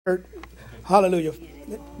Hallelujah.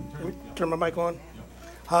 Let me turn my mic on.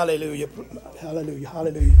 Hallelujah. Hallelujah.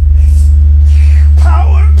 Hallelujah.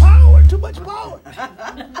 Power, power, too much power.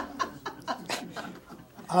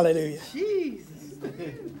 Hallelujah. Jesus.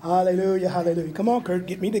 Hallelujah. Hallelujah. Come on, Kurt,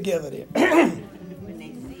 get me together there. There's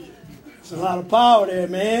a lot of power there,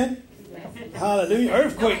 man. Hallelujah.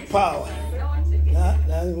 Earthquake power.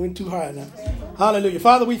 Nah, it went too high now. Hallelujah.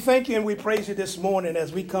 Father, we thank you and we praise you this morning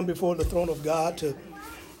as we come before the throne of God to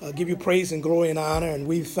give you praise and glory and honor. And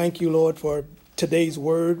we thank you, Lord, for today's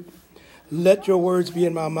word. Let your words be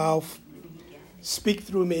in my mouth. Speak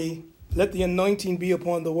through me. Let the anointing be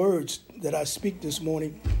upon the words that I speak this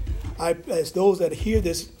morning. As those that hear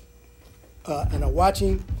this and are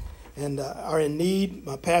watching and are in need,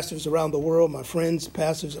 my pastors around the world, my friends,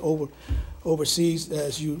 pastors overseas,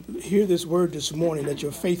 as you hear this word this morning, that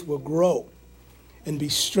your faith will grow and be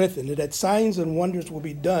strengthened, and that signs and wonders will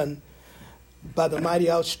be done by the mighty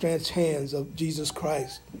outstretched hands of Jesus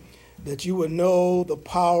Christ, that you will know the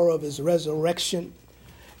power of his resurrection,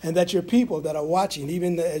 and that your people that are watching,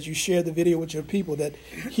 even as you share the video with your people, that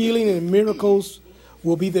healing and miracles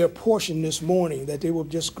will be their portion this morning, that they will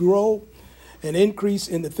just grow and increase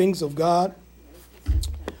in the things of God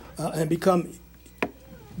and become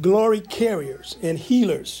glory carriers and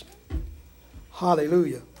healers.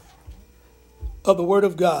 Hallelujah. Of the word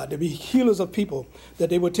of God, to be healers of people, that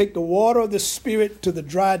they would take the water of the Spirit to the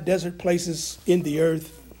dry desert places in the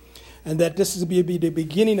earth, and that this is be the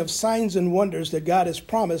beginning of signs and wonders that God has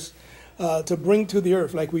promised to bring to the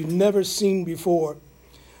earth like we've never seen before,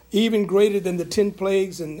 even greater than the 10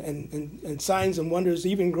 plagues and signs and wonders,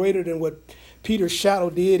 even greater than what Peter's shadow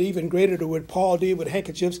did, even greater than what Paul did with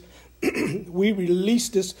handkerchiefs. We release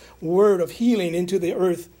this word of healing into the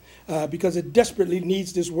earth because it desperately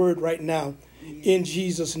needs this word right now. In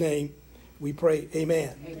Jesus' name, we pray.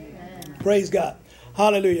 Amen. Amen. Praise God.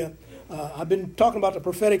 Hallelujah. I've been talking about the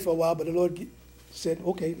prophetic for a while, but the Lord said,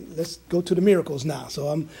 okay, let's go to the miracles now. So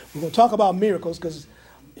we're going to talk about miracles because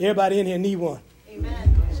everybody in here need one.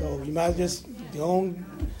 Amen. So you might just go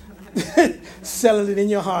settle it in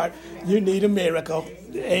your heart. You need a miracle.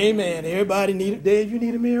 Amen. Everybody need it. Dave, you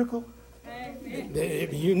need a miracle? Amen.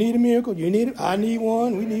 Dave, you need a miracle? You need it? I need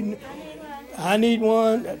one. I need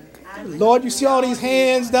one. Lord, you see all these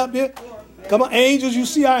hands up there? Come on, angels, you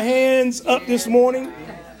see our hands up this morning?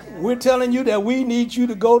 We're telling you that we need you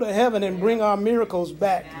to go to heaven and bring our miracles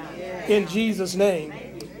back in Jesus' name.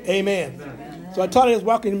 Amen. So I taught you this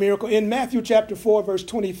walking miracle in Matthew chapter 4, verse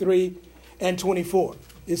 23 and 24.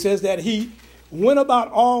 It says that he went about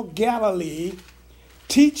all Galilee,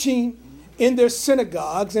 teaching in their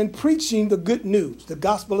synagogues and preaching the good news, the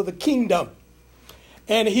gospel of the kingdom,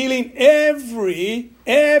 and healing every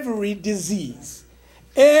disease,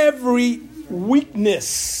 every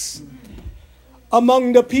weakness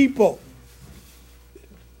among the people.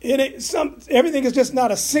 Everything is just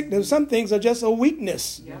not a sickness. Some things are just a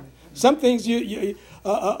weakness. Yeah. Some things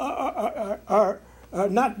are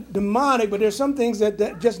not demonic, but there's some things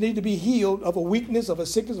that just need to be healed of a weakness, of a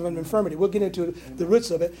sickness, of an infirmity. We'll get into the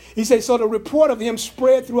roots of it. He says, so the report of him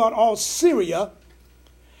spread throughout all Syria,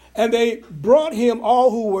 and they brought him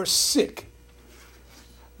all who were sick,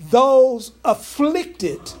 those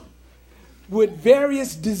afflicted with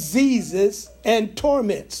various diseases and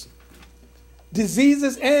torments.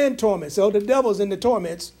 Diseases and torments. So the devil's in the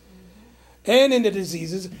torments and in the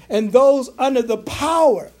diseases, and those under the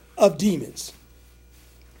power of demons,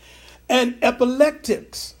 and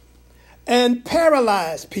epileptics, and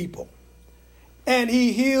paralyzed people. And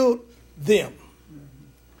he healed them.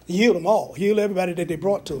 He healed them all. He healed everybody that they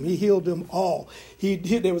brought to him. He healed them all.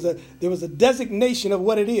 There was a designation of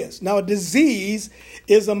what it is. Now, a disease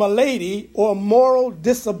is a malady or a moral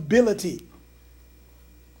disability.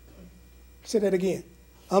 Say that again.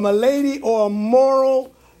 A malady or a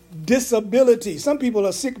moral disability. Some people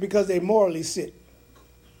are sick because they're morally sick.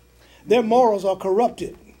 Their morals are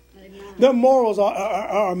corrupted. Their morals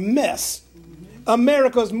are a mess.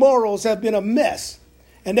 America's morals have been a mess.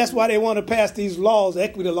 And that's why they want to pass these laws,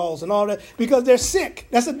 equity laws and all that, because they're sick.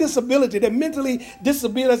 That's a disability. They're mentally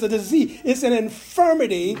disabled. That's a disease. It's an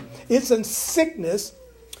infirmity. It's a sickness.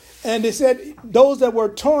 And they said those that were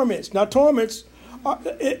torments. Now, torments,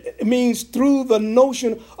 it means through the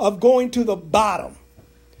notion of going to the bottom.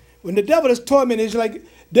 When the devil is tormented, it's like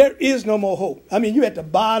there is no more hope. I mean, you're at the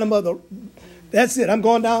bottom of the... That's it. I'm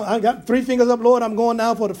going down. I got 3 fingers up, Lord. I'm going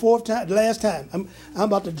down for the 4th time, the last time. I'm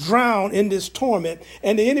about to drown in this torment.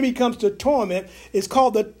 And the enemy comes to torment. It's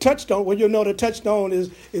called the touchstone. Well, you know the touchstone is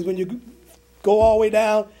when you go all the way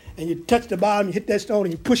down and you touch the bottom, you hit that stone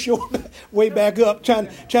and you push your way back up, trying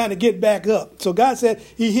to get back up. So God said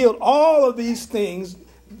he healed all of these things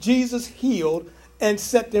Jesus healed and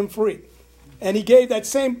set them free. And he gave that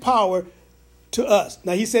same power to us.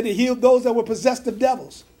 Now, he said he healed those that were possessed of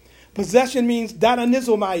devils. Possession means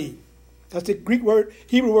dadanizomai. That's the Greek word,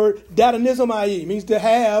 Hebrew word, dadanizomai. Means to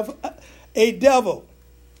have a devil.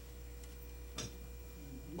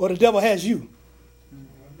 Or the devil has you.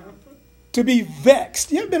 To be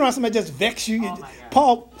vexed. You ever been around somebody just vex you?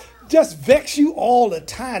 Paul just vex you all the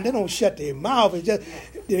time. They don't shut their mouth.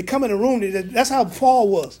 They come in the room. That's how Paul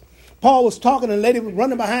was. Paul was talking and a lady was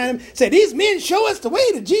running behind him, said, these men show us the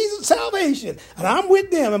way to Jesus' salvation. And I'm with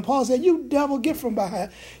them. And Paul said, you devil, get from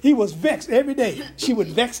behind. He was vexed every day. She would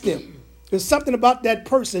vex them. There's something about that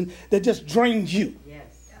person that just drains you.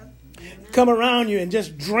 Yes. Come around you and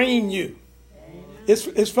just drain you.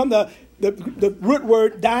 It's from the root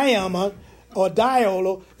word diama or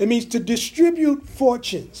diolo. It means to distribute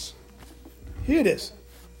fortunes. Hear this.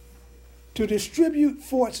 To distribute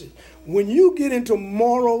fortunes. When you get into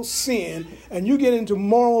moral sin and you get into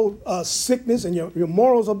moral sickness and your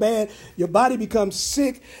morals are bad, your body becomes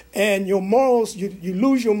sick and your morals, you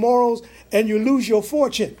lose your morals and you lose your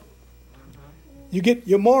fortune. You get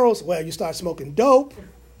your morals, well, you start smoking dope,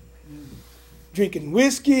 drinking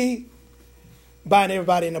whiskey, buying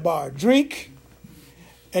everybody in the bar a drink,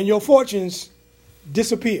 and your fortunes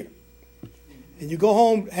disappear. And you go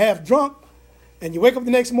home half drunk, and you wake up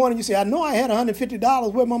the next morning, you say, I know I had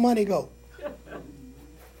 $150, where'd my money go?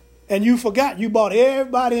 And you forgot you bought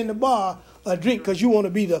everybody in the bar a drink because you want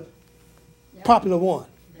to be the popular one.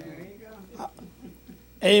 There you go.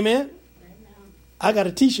 Amen? I got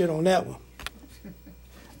a t-shirt on that one.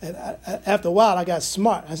 And after a while, I got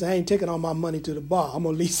smart. I said, I ain't taking all my money to the bar. I'm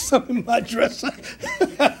going to leave some in my dresser.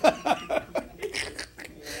 At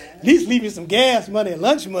least leave me some gas money and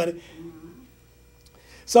lunch money.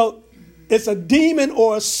 So it's a demon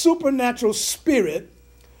or a supernatural spirit.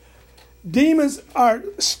 Demons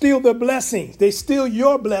steal the blessings. They steal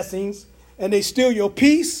your blessings and they steal your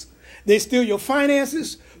peace. They steal your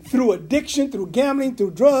finances through addiction, through gambling, through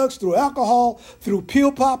drugs, through alcohol, through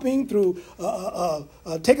pill popping, through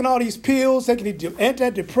taking all these pills, taking the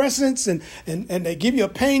antidepressants, and they give you a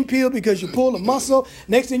pain pill because you pull a muscle.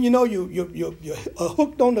 Next thing you know, you're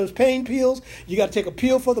hooked on those pain pills. You got to take a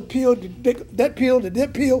pill for the pill, that pill,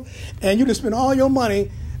 that pill, and you just spend all your money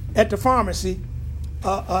at the pharmacy.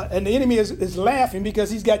 And the enemy is laughing because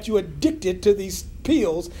he's got you addicted to these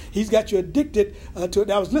pills. He's got you addicted to it.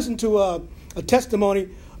 I was listening to a testimony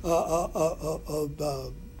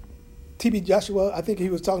of T.B. Joshua. I think he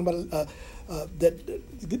was talking about that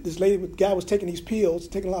this guy was taking these pills,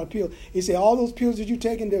 taking a lot of pills. He said, all those pills that you're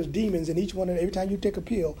taking, there's demons in each one. And every time you take a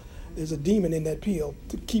pill, there's a demon in that pill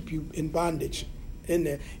to keep you in bondage in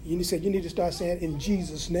there. And he said, you need to start saying, in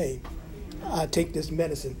Jesus' name, I take this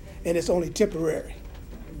medicine. And it's only temporary.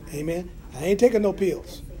 Amen. I ain't taking no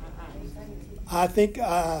pills. I think,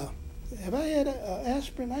 have I had an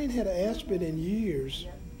aspirin? I ain't had an aspirin in years.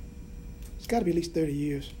 It's got to be at least 30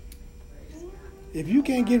 years. If you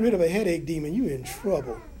can't get rid of a headache demon, you're in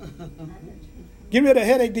trouble. Get rid of a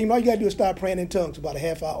headache demon, all you got to do is start praying in tongues for about a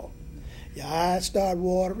half hour. Your eyes start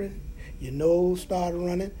watering. Your nose start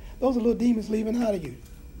running. Those are little demons leaving out of you.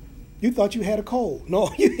 You thought you had a cold.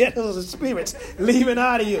 No, you had those spirits leaving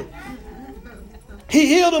out of you. He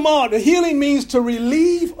healed them all. The healing means to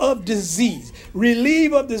relieve of disease.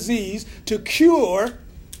 Relieve of disease, to cure.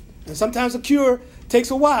 And sometimes a cure takes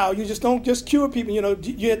a while. You just don't just cure people. You know,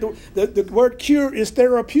 the word cure is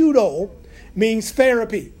therapeuto, means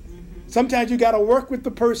therapy. Sometimes you got to work with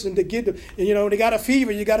the person to get them. You know, they got a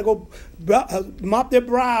fever. You got to go mop their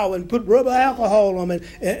brow and put rubber alcohol on them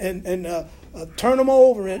and turn them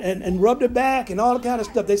over and rub their back and all that kind of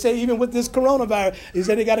stuff. They say even with this coronavirus, they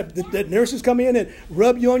say the nurses come in and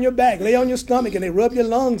rub you on your back, lay on your stomach, and they rub your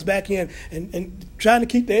lungs back in and trying to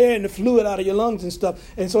keep the air and the fluid out of your lungs and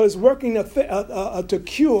stuff. And so it's working to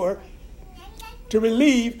cure, to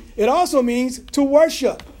relieve. It also means to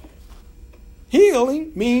worship.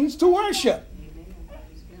 Healing means to worship.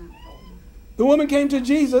 The woman came to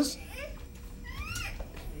Jesus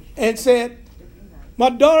and said, my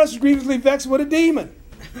daughter's grievously vexed with a demon.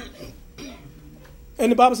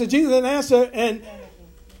 And the Bible said Jesus didn't answer, and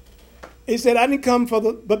he said, I didn't come for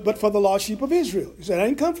but for the lost sheep of Israel. He said, I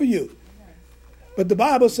didn't come for you. But the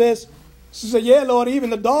Bible says, she said, yeah, Lord, even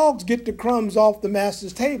the dogs get the crumbs off the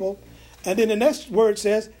master's table. And then the next word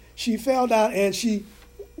says, she fell down and she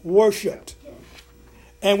worshiped.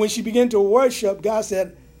 And when she began to worship, God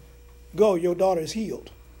said, go, your daughter is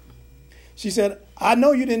healed. She said, I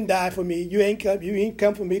know you didn't die for me. You ain't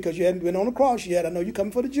come for me because you hadn't been on the cross yet. I know you're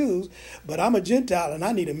coming for the Jews, but I'm a Gentile and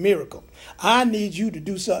I need a miracle. I need you to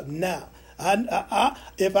do something now.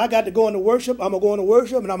 If I got to go into worship, I'm going to go into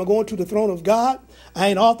worship, and I'm going to the throne of God. I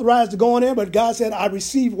ain't authorized to go in there, but God said, I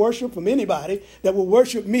receive worship from anybody that will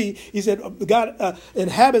worship me. He said, God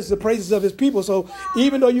inhabits the praises of his people. So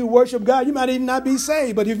even though you worship God, you might even not be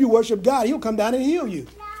saved. But if you worship God, he'll come down and heal you.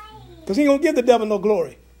 Because he ain't going to give the devil no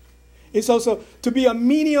glory. And so to be a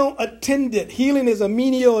menial attendant, healing is a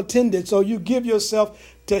menial attendant. So you give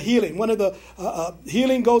yourself to healing. One of the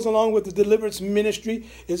healing goes along with the deliverance ministry.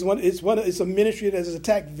 It's a ministry that is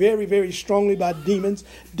attacked very, very strongly by demons.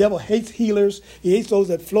 Devil hates healers. He hates those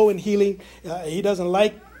that flow in healing. He doesn't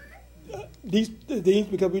like these things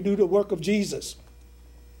because we do the work of Jesus.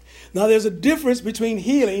 Now, there's a difference between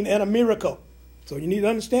healing and a miracle. So you need to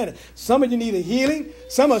understand it. Some of you need a healing.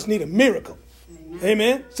 Some of us need a miracle.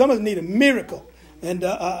 Amen. Some of us need a miracle. And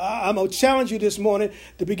I'm going to challenge you this morning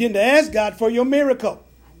to begin to ask God for your miracle.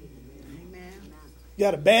 Amen. You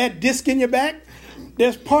got a bad disc in your back?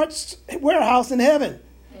 There's parts warehouse in heaven.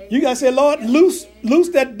 You got to say, Lord, loose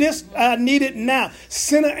that disc. I need it now.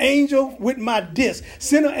 Send an angel with my disc.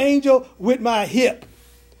 Send an angel with my hip.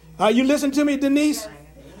 You listen to me, Denise?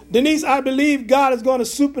 Denise, I believe God is going to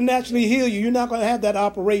supernaturally heal you. You're not going to have that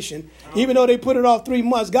operation. Even though they put it off 3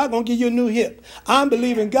 months, God's going to give you a new hip. I'm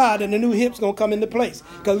believing God, and the new hip's going to come into place.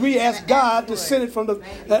 Because we asked God to send it from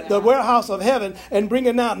the warehouse of heaven and bring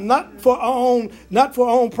it out, not for our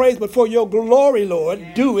own praise, but for your glory, Lord.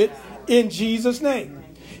 Do it in Jesus' name.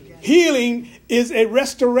 Healing is a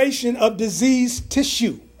restoration of diseased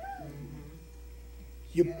tissue.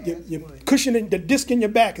 You're cushioning the disc in your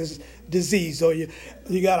back is disease, or you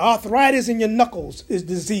got arthritis in your knuckles is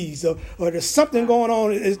disease, or there's something going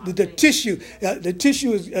on is the tissue. The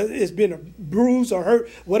tissue is been bruised or hurt,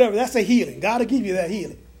 whatever. That's a healing. God will give you that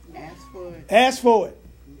healing. Ask for it.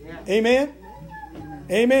 Yeah. Amen.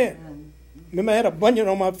 Amen. Remember, I had a bunion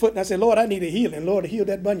on my foot, and I said, Lord, I need a healing. Lord, heal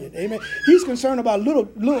that bunion. Amen. He's concerned about little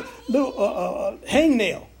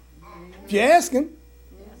hangnail. If you ask him,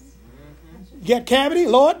 you got cavity,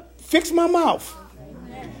 Lord, fix my mouth.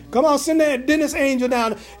 Come on, send that dentist angel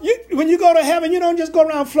down. When you go to heaven, you don't just go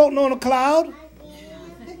around floating on a cloud.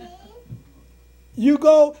 You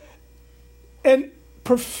go and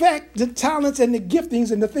perfect the talents and the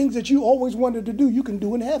giftings and the things that you always wanted to do, you can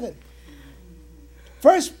do in heaven.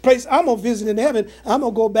 First place I'm going to visit in heaven, I'm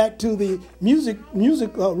going to go back to the music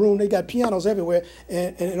room. They got pianos everywhere,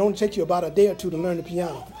 and it only takes you about a day or two to learn the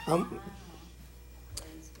piano. I'm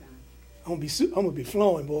going to be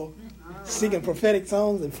flowing, boy. Singing prophetic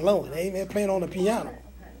songs and flowing. Amen. Playing on the piano.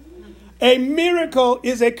 A miracle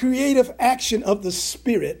is a creative action of the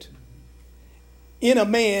Spirit in a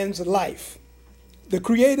man's life. The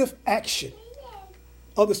creative action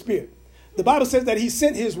of the Spirit. The Bible says that he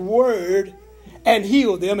sent his word and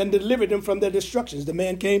healed them and delivered them from their destructions. The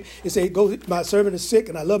man came and said, "Go, my servant is sick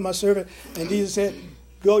and I love my servant." And Jesus said,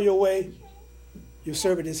 "Go your way. Your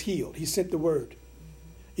servant is healed." He sent the word.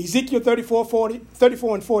 Ezekiel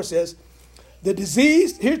 34:4 says, "The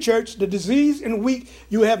diseased," here church, "the diseased and weak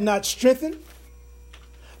you have not strengthened.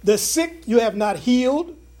 The sick you have not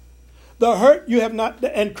healed. The hurt you have not,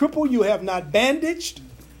 and crippled you have not bandaged.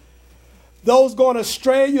 Those gone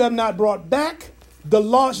astray you have not brought back. The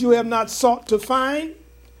lost you have not sought to find.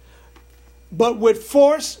 But with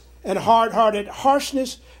force and hard-hearted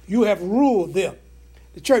harshness you have ruled them."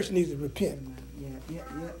 The church needs to repent.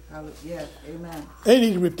 Yeah, amen. They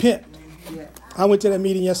need to repent. Yeah. I went to that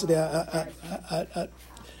meeting yesterday. I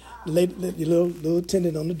laid the little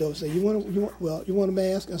attendant on the door. Said, "You want a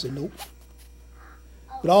mask?" I said, "Nope."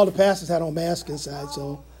 But all the pastors had on masks inside,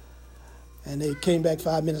 and they came back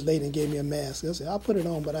 5 minutes later and gave me a mask. I said, "I'll put it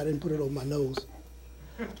on," but I didn't put it over my nose.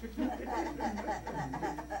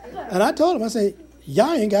 And I told them, I said,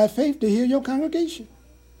 "Y'all ain't got faith to heal your congregation."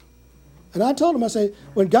 And I told him, I said,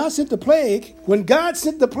 when God sent the plague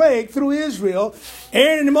through Israel,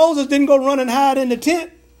 Aaron and Moses didn't go run and hide in the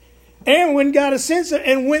tent. Aaron went and got a censer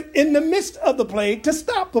and went in the midst of the plague to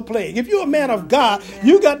stop the plague. If you're a man of God,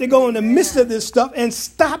 you got to go in the midst of this stuff and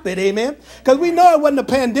stop it, amen? Because we know it wasn't a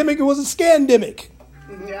pandemic, it was a scandemic.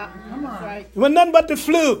 Yeah, come on. It wasn't nothing but the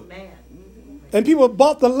flu. And people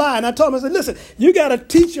bought the lie. And I told them, I said, listen, you got to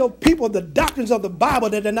teach your people the doctrines of the Bible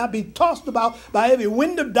that they're not be tossed about by every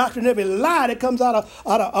wind of doctrine, every lie that comes out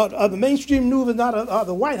of the mainstream news and out of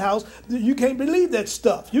the White House. You can't believe that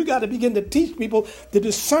stuff. You got to begin to teach people to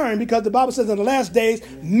discern, because the Bible says in the last days,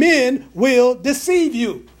 men will deceive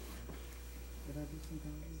you.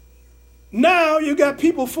 Now you got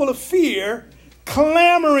people full of fear,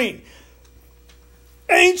 clamoring,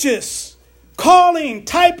 anxious, calling,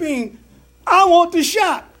 typing, "I want the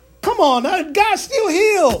shot." Come on, now, God still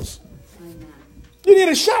heals. You need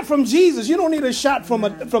a shot from Jesus. You don't need a shot from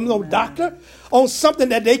no doctor on something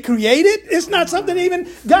that they created. It's not something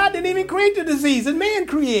God didn't even create the disease. The man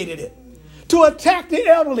created it to attack the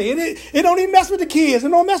elderly. It don't even mess with the kids. It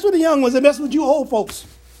don't mess with the young ones. It mess with you old folks.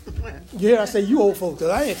 You hear I say you old folks.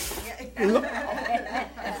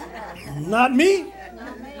 Not me.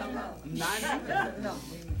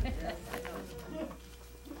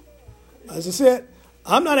 As I said,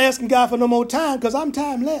 I'm not asking God for no more time because I'm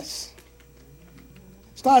timeless.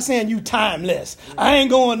 Start saying you timeless. I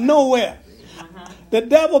ain't going nowhere. The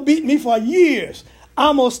devil beat me for years.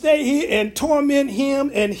 I'm going to stay here and torment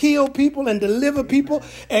him and heal people and deliver people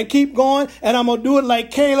and keep going. And I'm going to do it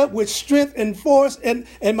like Caleb with strength and force. And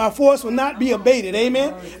my force will not be abated.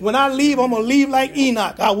 Amen. When I leave, I'm going to leave like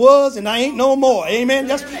Enoch. I was and I ain't no more. Amen.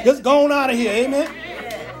 Just going out of here. Amen.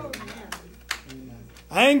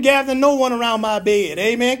 I ain't gathering no one around my bed.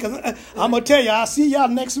 Amen. Because I'm going to tell you, I'll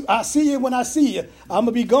see you when I see you. I'm going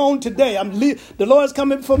to be gone today. The Lord's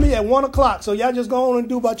coming for me at 1 o'clock. So y'all just go on and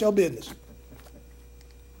do about your business.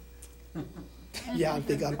 Y'all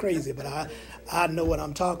think I'm crazy, but I know what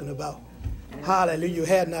I'm talking about. Hallelujah. You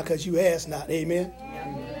had not because you asked not. Amen.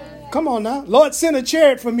 Come on now. Lord, send a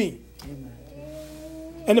chariot for me.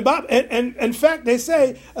 And the Bible, and in fact, they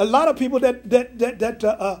say a lot of people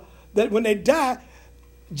that when they die,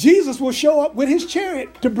 Jesus will show up with his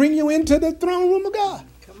chariot to bring you into the throne room of God.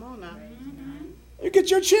 Come on now. You get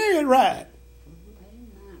your chariot ride.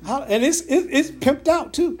 And it's pimped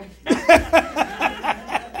out too.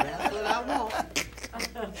 That's what I want.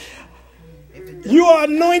 You are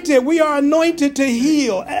anointed. We are anointed to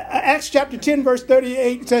heal. Acts chapter 10 verse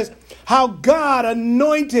 38 says, how God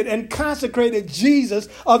anointed and consecrated Jesus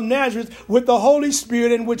of Nazareth with the Holy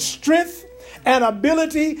Spirit and with strength and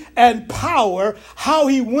ability and power, how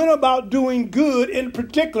he went about doing good, in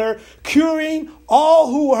particular, curing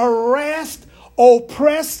all who were harassed,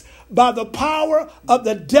 oppressed by the power of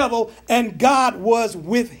the devil, and God was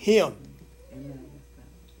with him.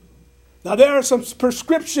 Now, there are some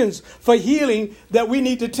prescriptions for healing that we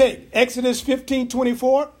need to take. Exodus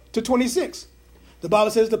 15:24-26. The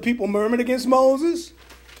Bible says the people murmured against Moses.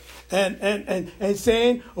 And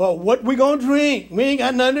saying, well, what we going to drink? We ain't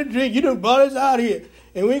got nothing to drink. You done brought us out here.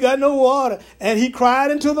 And we ain't got no water. And he cried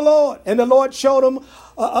unto the Lord. And the Lord showed him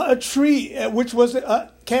a tree, which was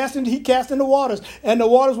cast in the waters. And the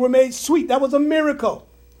waters were made sweet. That was a miracle.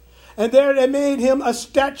 And there they made him a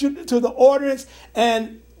statute to the ordinance.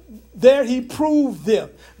 And there he proved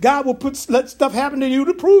them. God will let stuff happen to you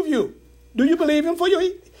to prove you. Do you believe him for your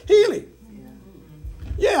healing?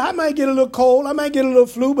 Yeah, I might get a little cold. I might get a little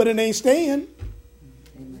flu, but it ain't staying.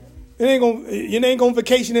 You ain't going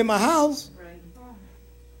vacation in my house.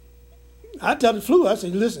 I tell the flu, I say,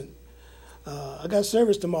 listen, I got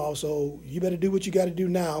service tomorrow, so you better do what you got to do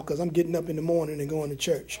now because I'm getting up in the morning and going to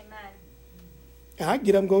church. Amen. And I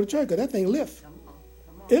get up and go to church because that thing lifts.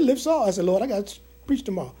 It lifts all. I said, Lord, I got to preach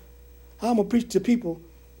tomorrow. How am I going to preach to people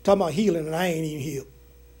talking about healing and I ain't even healed?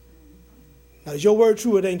 Now, is your word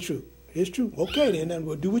true or it ain't true? It's true. Okay, then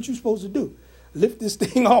we'll do what you're supposed to do. Lift this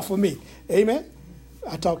thing off of me. Amen?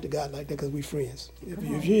 I talk to God like that because we friends.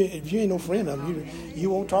 If you ain't no friend of him, you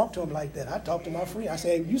won't talk to him like that. I talk to my friend. I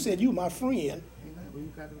say, you said you my friend.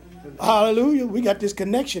 Hallelujah. We got this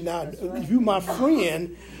connection now. You my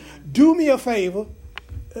friend. Do me a favor.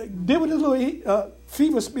 Deal with this little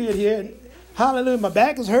fever spirit here. And hallelujah. My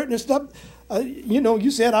back is hurting and stuff.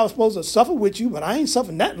 You said I was supposed to suffer with you, but I ain't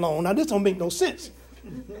suffering that long. Now, this don't make no sense.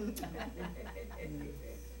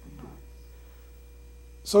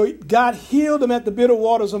 So God healed them at the bitter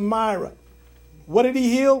waters of Myra. What did he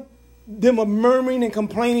heal? Them of murmuring and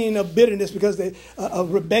complaining and of bitterness because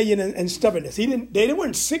of rebellion and stubbornness. They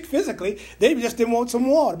weren't sick physically. They just didn't want some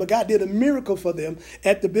water. But God did a miracle for them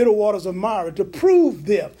at the bitter waters of Myra to prove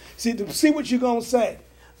them. See what you're going to say.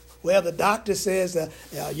 Well, the doctor says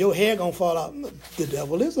your hair going to fall out. The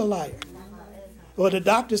devil is a liar. Or the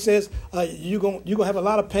doctor says you're going to have a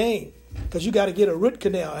lot of pain because you got to get a root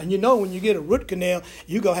canal. And when you get a root canal,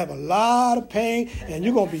 you're going to have a lot of pain and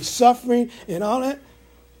you're going to be suffering and all that.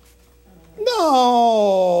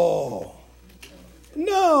 No.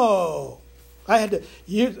 I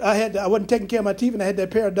wasn't taking care of my teeth and I had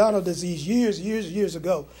that periodontal disease years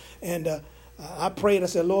ago. And I prayed. I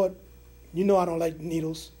said, Lord, I don't like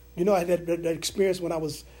needles. I had that experience when I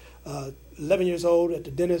was 11 years old at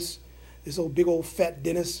the dentist. This old big old fat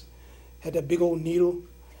dentist had that big old needle,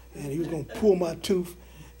 and he was going to pull my tooth,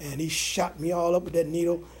 and he shot me all up with that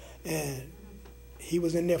needle, and he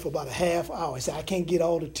was in there for about a half hour. He said, I can't get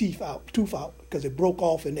all the tooth out because it broke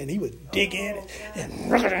off, and then he was digging it,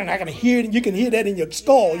 and I can hear it. You can hear that in your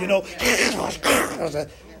skull,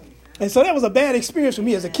 I And so that was a bad experience for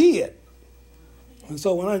me as a kid. And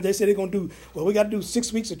so when they said they're going to do, well, we got to do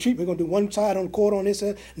 6 weeks of treatment. We're going to do one side on the quarter on this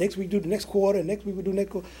side. Next week do the next quarter. And next week we do the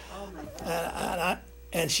next quarter.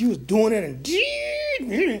 And she was doing it. And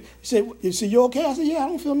she said, you okay? I said, yeah, I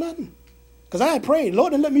don't feel nothing. Because I had prayed.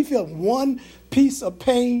 Lord didn't let me feel one piece of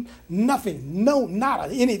pain, nothing. No,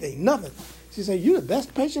 nada, anything, nothing. She said, you're the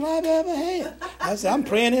best patient I've ever had. I said, I'm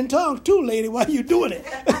praying in tongues too, lady. Why are you doing it?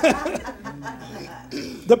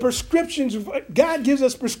 The prescriptions, God gives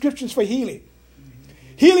us prescriptions for healing.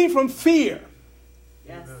 Healing from fear.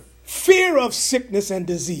 Yes. Fear of sickness and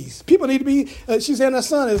disease. People need to be, she said her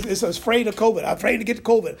son is afraid of COVID. I'm afraid to get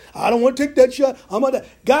COVID. I don't want to take that shot.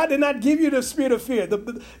 God did not give you the spirit of fear.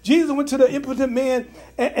 Jesus went to the impotent man,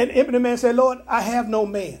 and the impotent man said, Lord, I have no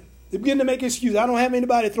man. They begin to make excuses. I don't have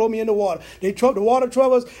anybody to throw me in the water. The water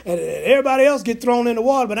troubles, and everybody else get thrown in the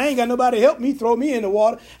water, but I ain't got nobody to help me throw me in the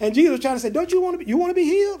water. And Jesus was trying to say, don't you want to be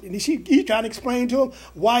healed? And he trying to explain to him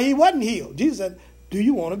why he wasn't healed. Jesus said, do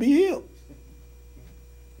you want to be healed?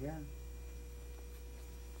 Yeah.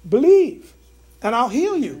 Believe, and I'll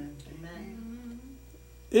heal you. Amen.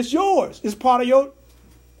 It's yours. It's part of your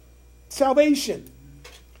salvation.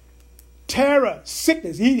 Terror,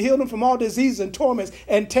 sickness. He healed them from all diseases and torments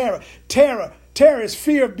and terror. Terror is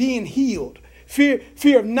fear of being healed. Fear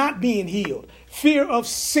of not being healed. Fear of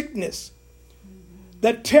sickness.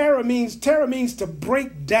 That terror means to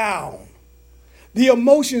break down. The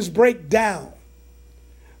emotions break down.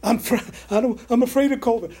 I'm afraid of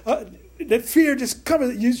COVID. That fear just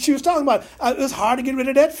covers it. She was talking about it's hard to get rid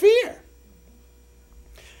of that fear.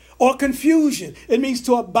 Or confusion. It means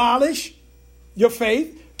to abolish your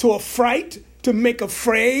faith, to affright, to make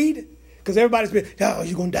afraid. Because everybody's been, oh,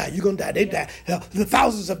 you're going to die, you're going to die. They died. The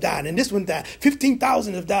thousands have died, and this one died.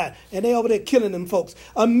 15,000 have died. And they over there killing them folks.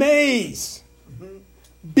 Amaze.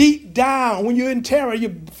 Beat down. When you're in terror,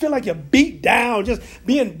 you feel like you're beat down, just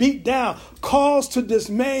being beat down. Cause to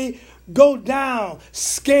dismay, go down,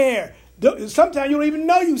 scare. Sometimes you don't even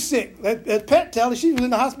know you're sick. As Pat tells us, she was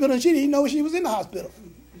in the hospital and she didn't even know she was in the hospital.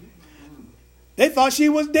 They thought she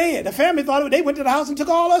was dead. The family thought they went to the house and took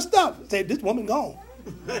all her stuff. Said, this woman gone.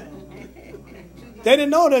 They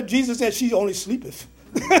didn't know that Jesus said she only sleepeth.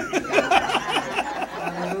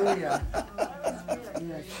 Hallelujah.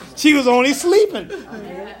 She was only sleeping.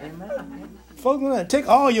 Folks gonna take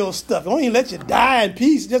all your stuff. Don't even let you die in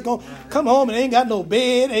peace. Just gonna come home and ain't got no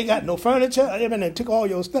bed, ain't got no furniture. Everything took all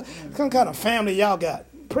your stuff. Some kind of family y'all got.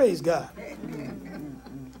 Praise God.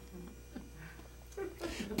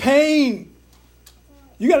 Pain.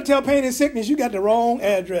 You got to tell pain and sickness you got the wrong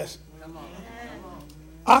address.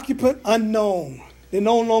 Occupant unknown. They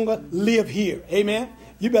no longer live here. Amen.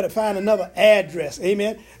 You better find another address.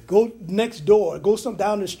 Amen. Go next door. Go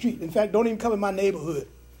down the street. In fact, don't even come in my neighborhood.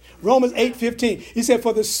 Romans 8:15. He said,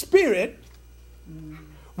 for the spirit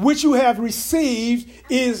which you have received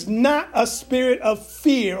is not a spirit of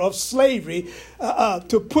fear, of slavery,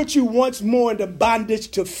 to put you once more into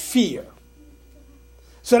bondage to fear.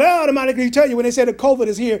 So they automatically tell you when they say the COVID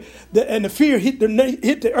is here and the fear hit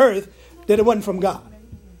the earth, that it wasn't from God.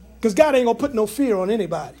 Because God ain't going to put no fear on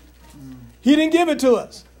anybody. He didn't give it to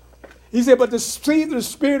us. He said, but the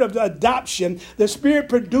spirit of the adoption, the spirit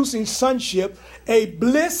producing sonship, the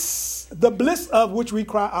bliss of which we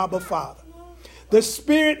cry, Abba, Father. The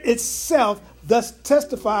spirit itself thus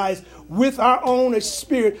testifies with our own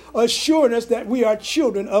spirit, assuring us that we are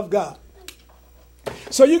children of God.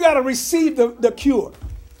 So you got to receive the cure.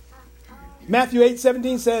 Matthew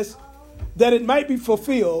 8:17 says, that it might be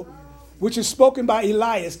fulfilled, which is spoken by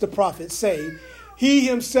Elias the prophet, saying, he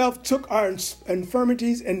himself took our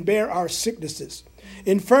infirmities and bare our sicknesses.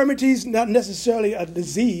 Infirmities, not necessarily a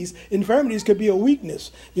disease. Infirmities could be a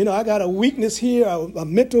weakness. You know, I got a weakness here, a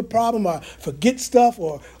mental problem, or forget stuff,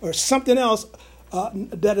 or something else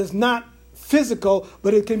that is not physical,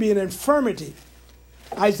 but it can be an infirmity.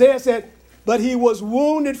 Isaiah said, but he was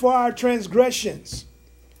wounded for our transgressions.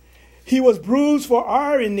 He was bruised for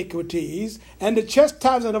our iniquities, and the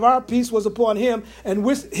chastisement of our peace was upon him, and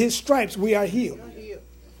with his stripes we are healed.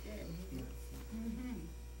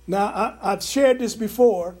 Now, I've shared this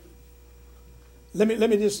before. Let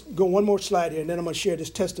me just go one more slide here, and then I'm going to share this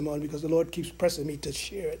testimony because the Lord keeps pressing me to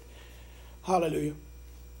share it. Hallelujah.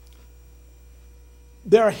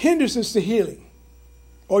 There are hindrances to healing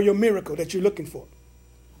or your miracle that you're looking for.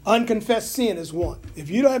 Unconfessed sin is one. If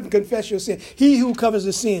you don't have to confess your sin, he who covers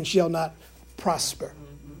the sin shall not prosper.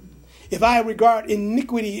 If I regard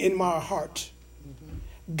iniquity in my heart,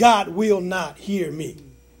 God will not hear me.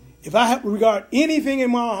 If I regard anything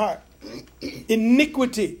in my heart,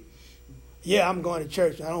 iniquity, yeah, I'm going to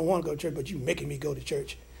church. I don't want to go to church, but you're making me go to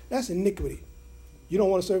church. That's iniquity. you don't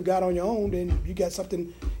want to serve God on your own, then you got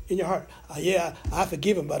something in your heart. Yeah, I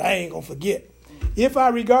forgive him, but I ain't going to forget. If I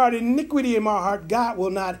regard iniquity in my heart, God will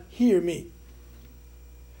not hear me.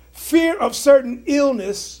 Fear of certain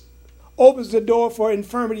illness opens the door for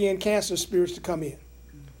infirmity and cancer spirits to come in.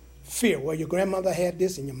 Fear. Well, your grandmother had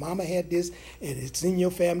this and your mama had this, and it's in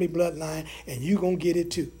your family bloodline, and you're going to get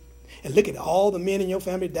it too. And look at all the men in your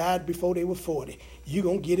family died before they were 40. You're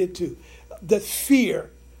going to get it too. The fear,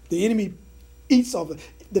 the enemy eats off it.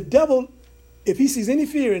 The devil, if he sees any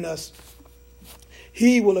fear in us,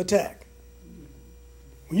 he will attack.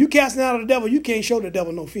 When you casting out of the devil, you can't show the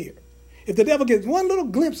devil no fear. If the devil gets one little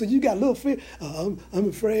glimpse and you got a little fear, I'm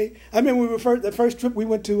afraid. I remember the first trip we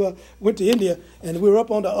went to India, and we were up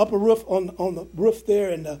on the upper roof, on the roof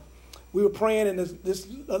there, and we were praying, and this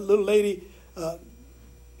little lady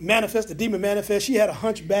the demon manifest. She had a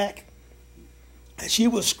hunchback, and she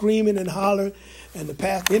was screaming and hollering, and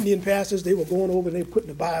the Indian pastors, they were going over and they were putting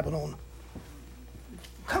the Bible on her.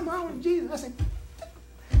 Come on, Jesus. I said,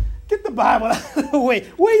 get the Bible out of the way.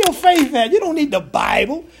 Where your faith at? You don't need the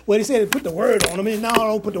Bible. Well, they said put the word on them. No, I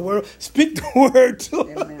don't put the word. Speak the word to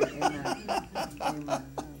them. Amen. Amen.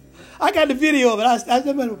 I got the video of it. I just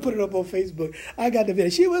going to put it up on Facebook. I got the video.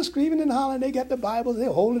 She was screaming and hollering. They got the Bibles. They're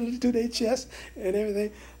holding it to their chest and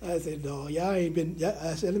everything. I said, no, y'all ain't been.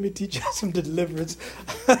 I said, let me teach you some deliverance,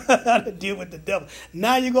 how to deal with the devil.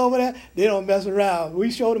 Now you go over there, they don't mess around. We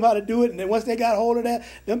showed them how to do it, and then once they got hold of that,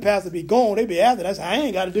 them pastors be gone. They be after that. I said, I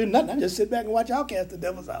ain't got to do nothing. I just sit back and watch y'all cast the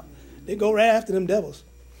devils out. They go right after them devils.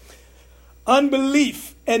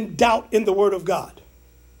 Unbelief and doubt in the word of God.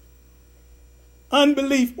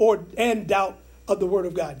 Unbelief and doubt of the word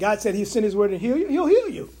of God. God said he sent his word and heal you. He'll heal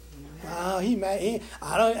you. I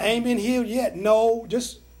ain't been healed yet. No,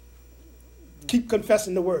 just keep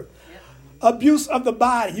confessing the word. Abuse of the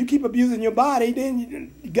body. You keep abusing your body,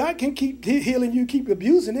 then God can keep healing you. Keep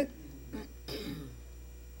abusing it.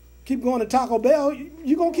 Keep going to Taco Bell.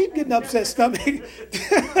 You're going to keep getting upset stomach.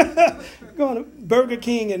 Going to Burger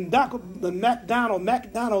King and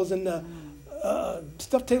McDonald's and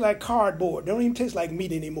stuff tastes like cardboard. They don't even taste like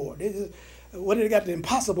meat anymore. What did they got? The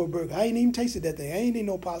Impossible Burger. I ain't even tasted that thing. I ain't eating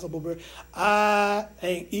no Impossible Burger. I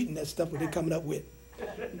ain't eating that stuff what they're coming up with.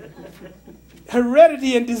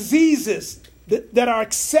 Heredity and diseases that are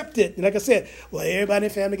accepted. And like I said, well, everybody in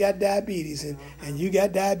the family got diabetes, and you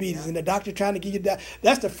got diabetes, and the doctor trying to give you diabetes.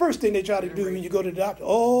 That's the first thing they try to do when you go to the doctor.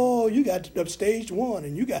 Oh, you got stage 1,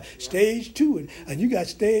 and you got stage 2, and you got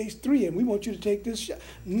stage 3, and we want you to take this shot.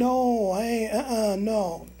 No, I ain't,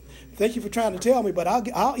 no. Thank you for trying to tell me, but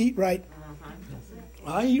I'll eat right.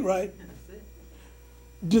 I'll eat right.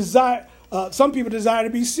 Some people desire to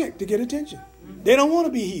be sick to get attention. They don't want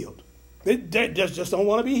to be healed. They just don't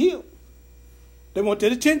want to be healed. They want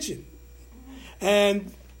that attention.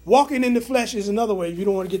 And walking in the flesh is another way. If you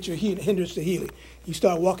don't want to get your hindrance to healing, you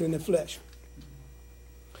start walking in the flesh.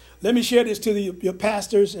 Let me share this to your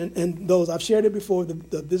pastors and those. I've shared it before,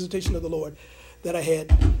 the visitation of the Lord that I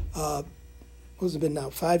had. What has it been now?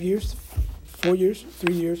 5 years? 4 years?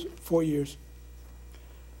 3 years? 4 years?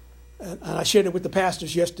 And I shared it with the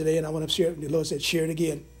pastors yesterday, and I want to share it. The Lord said, share it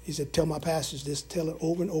again. He said, tell my pastors this, tell it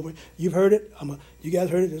over and over. You've heard it. You guys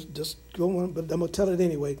heard it. Just go on, but I'm going to tell it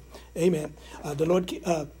anyway. Amen. The Lord,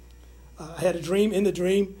 I had a dream. In the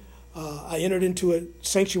dream, I entered into a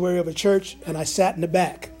sanctuary of a church, and I sat in the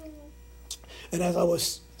back. And as I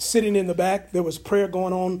was sitting in the back, there was prayer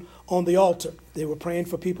going on the altar. They were praying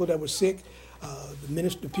for people that were sick.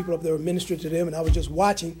 The people up there were ministering to them, and I was just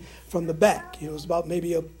watching from the back. It was about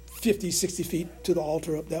maybe 50, 60 feet to the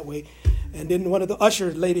altar up that way. And then one of the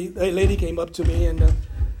ushers, a lady came up to me and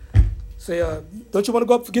said, don't you want to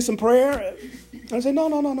go up and get some prayer? And I said, no,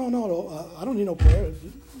 I don't need no prayer.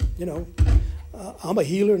 I'm a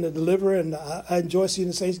healer and a deliverer, and I enjoy seeing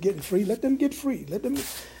the saints getting free. Let them get free. Let them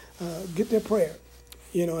get their prayer.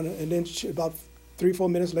 And then about 3 or 4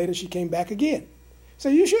 minutes later, she came back again. So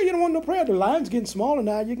you sure you don't want no prayer? The line's getting smaller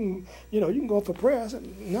now. You can go for prayer. I said,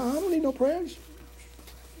 no, I don't need no prayers.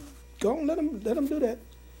 Go on, let them do that.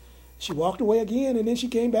 She walked away again, and then she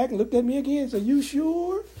came back and looked at me again and said, you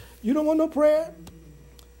sure you don't want no prayer?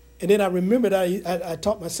 And then I remembered I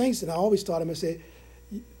taught my saints, and I always taught them, I said,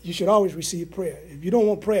 you should always receive prayer. If you don't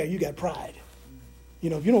want prayer, you got pride.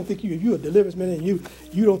 If you don't think if you're a deliverance man and you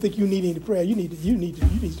don't think you need any prayer,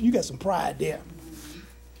 you got some pride there.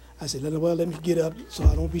 I said, well, let me get up so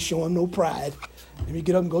I don't be showing no pride. Let me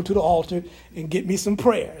get up and go to the altar and get me some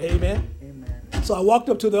prayer. Amen. Amen. So I walked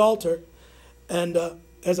up to the altar, and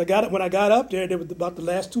when I got up there was about the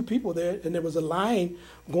last 2 people there, and there was a line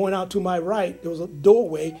going out to my right. There was a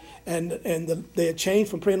doorway, and they had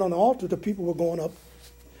changed from praying on the altar to people were going up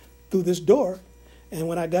through this door. And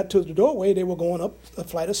when I got to the doorway, they were going up a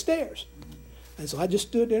flight of stairs. And so I just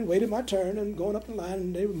stood there and waited my turn and going up the line,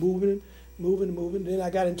 and they were moving. Then when I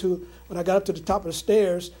got up to the top of the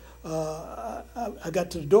stairs, I got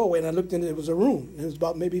to the doorway and I looked in, it was a room. It was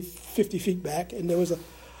about maybe 50 feet back, and there was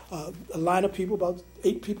a line of people, about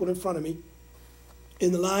 8 people in front of me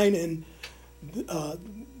in the line, and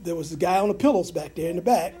there was the guy on the pillows back there in the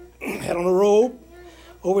back, had on a robe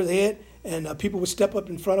over his head, and people would step up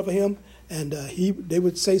in front of him, and they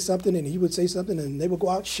would say something, and he would say something, and they would go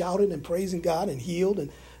out shouting and praising God and healed, and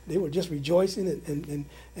they were just rejoicing, and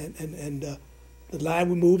the line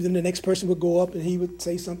would move, and the next person would go up, and he would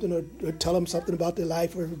say something or tell them something about their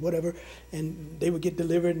life or whatever, and they would get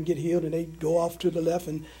delivered and get healed, and they'd go off to the left,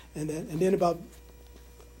 and then about,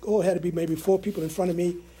 it had to be maybe 4 people in front of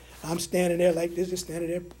me. I'm standing there like this, just standing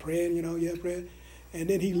there praying, praying. And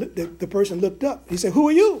then the person looked up. He said, "Who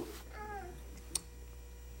are you?"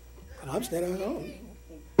 And I'm standing there,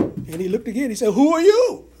 and he looked again. He said, "Who are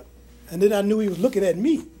you?" And then I knew he was looking at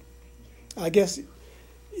me. I guess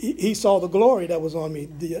he saw the glory that was on me,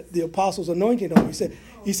 the apostle's anointing on me.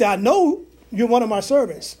 He said, "I know you're one of my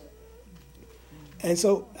servants." And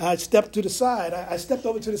so I stepped to the side. I stepped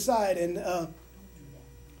over to the side, and I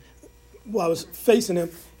was facing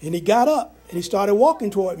him, and he got up, and he started walking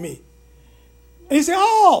toward me. And he said,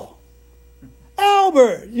 "Oh,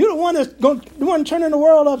 Albert, you're the one turning the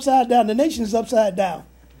world upside down, the nation's upside down."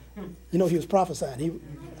 He was prophesying.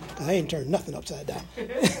 Because I ain't turned nothing upside down.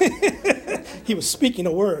 He was speaking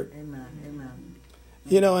a word. Amen.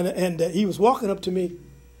 And he was walking up to me,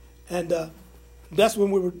 and that's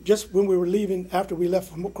when we were leaving, after we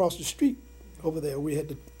left from across the street over there. We had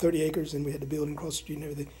the 30 acres, and we had the building across the street and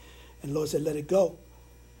everything. And the Lord said, "Let it go."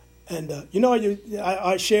 And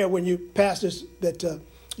I share when you pastors that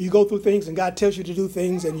you go through things and God tells you to do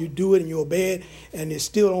things and you do it and you obey it, and it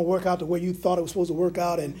still don't work out the way you thought it was supposed to work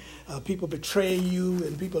out, and people betray you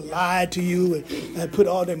and people lied to you and put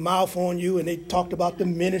all their mouth on you, and they talked about the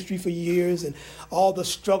ministry for years and all the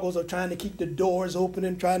struggles of trying to keep the doors open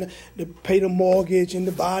and trying to pay the mortgage, and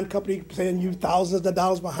the bond company paying you thousands of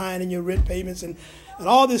dollars behind in your rent payments, and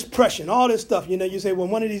all this pressure and all this stuff. You say, well,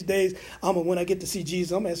 one of these days, when I get to see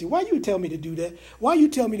Jesus, I'm going to ask you, why you tell me to do that? Why you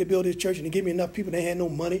tell me to build this church and to give me enough people? They had no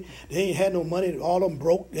money. They ain't had no money. All of them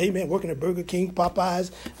broke. Amen. Working at Burger King, Popeyes,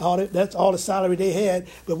 all that. That's all the salary they had.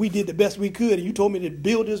 But we did the best we could. And you told me to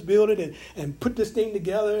build this building and put this thing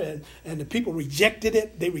together. And the people rejected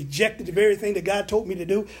it. They rejected the very thing that God told me to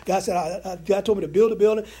do. God said, God told me to build a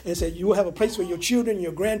building and said, you will have a place where your children and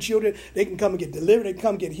your grandchildren, they can come and get delivered. They can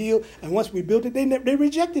come get healed. And once we built it, they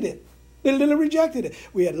rejected it. They literally rejected it.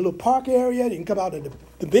 We had a little park area. You can come out to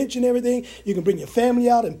the bench and everything. You can bring your family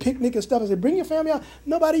out and picnic and stuff. I said, bring your family out.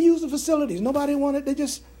 Nobody used the facilities. Nobody wanted. They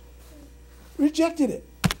just rejected it.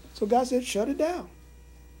 So God said, shut it down.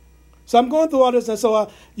 So I'm going through all this. And so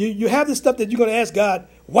you have this stuff that you're going to ask God,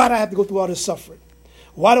 why do I have to go through all this suffering?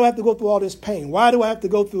 Why do I have to go through all this pain? Why do I have to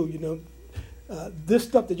go through, this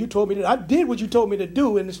stuff that you told me that I did what you told me to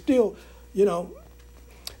do, and it's still,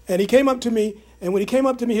 And he came up to me, and when he came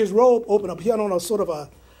up to me, his robe opened up. He had on a sort of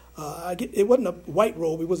it wasn't a white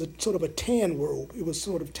robe. It was a sort of a tan robe. It was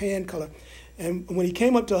sort of tan color. And when he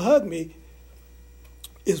came up to hug me,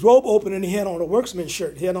 his robe opened, and he had on a workman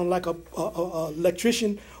shirt. He had on like a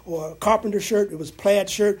electrician or a carpenter shirt. It was plaid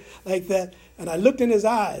shirt like that. And I looked in his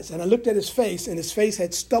eyes, and I looked at his face, and his face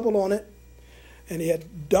had stubble on it. And he had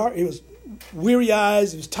it was weary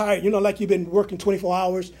eyes. He was tired. Like you've been working 24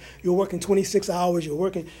 hours. You're working 26 hours. You're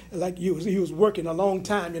working like he was working a long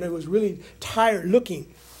time. He was really tired looking.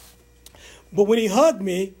 But when he hugged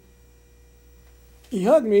me,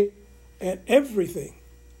 and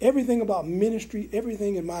everything about ministry,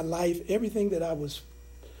 everything in my life, everything that I was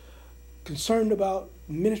concerned about,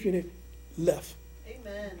 ministry, left.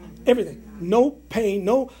 Amen. Everything. No pain,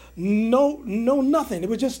 no nothing. It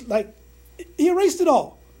was just like he erased it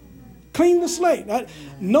all. Clean the slate.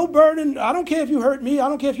 No burden. I don't care if you hurt me. I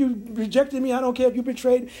don't care if you rejected me. I don't care if you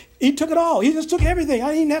betrayed me. He took it all. He just took everything. I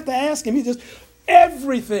didn't even have to ask him. He just,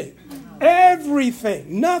 everything.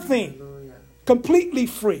 Nothing. Completely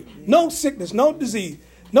free. No sickness, no disease.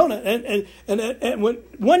 No, and when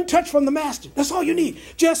one touch from the Master, that's all you need.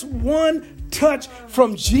 Just one touch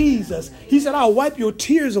from Jesus. He said, I'll wipe your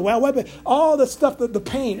tears away. I'll wipe all the stuff, the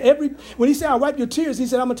pain. When he said, I'll wipe your tears, he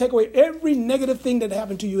said, I'm going to take away every negative thing that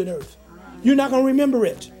happened to you in earth. You're not going to remember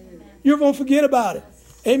it. You're going to forget about it.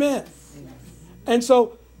 Amen. And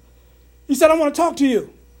so he said, I want to talk to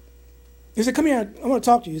you. He said, come here, I want to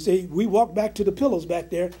talk to you. See, we walked back to the pillows back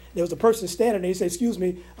there. There was a person standing there. He said, excuse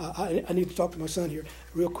me, I need to talk to my son here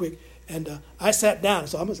real quick. And I sat down.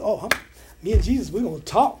 So I was, me and Jesus, we're going to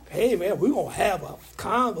talk. Hey, man, we're going to have a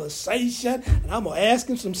conversation, and I'm going to ask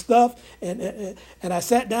him some stuff. And I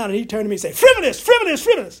sat down, and he turned to me and said, frivolous, frivolous,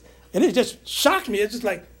 frivolous. And it just shocked me. It's just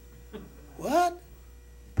like, what?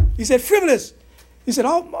 He said, frivolous. He said,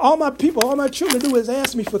 all my people, all my children do is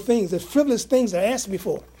ask me for things. There's frivolous things they're asking me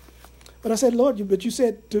for. But I said, Lord, but you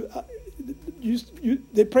said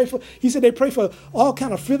they pray for. He said they pray for all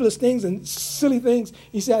kind of frivolous things and silly things.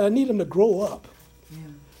 He said, I need them to grow up. Yeah.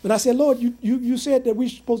 And I said, Lord, you said that we're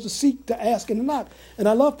supposed to seek, to ask, and to knock. And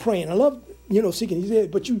I love praying. I love seeking. He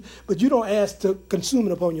said, but you don't ask to consume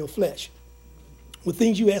it upon your flesh. With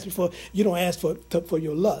things you ask me for, you don't ask for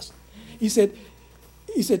your lust. He said,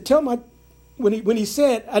 tell my. When he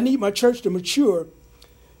said, I need my church to mature,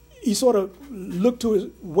 he sort of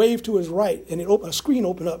waved to his right, and a screen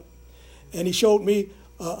opened up. And he showed me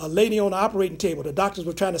a lady on the operating table. The doctors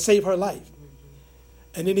were trying to save her life.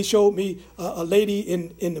 And then he showed me a lady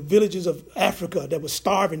in the villages of Africa that was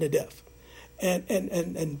starving to death.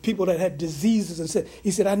 And people that had diseases. And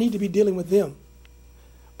he said, I need to be dealing with them.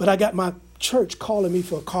 But I got my church calling me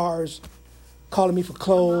for cars, calling me for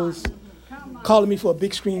clothes, calling me for a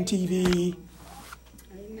big screen TV.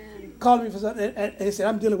 Calling me for something, and he said,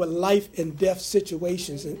 I'm dealing with life and death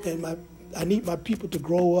situations, and I need my people to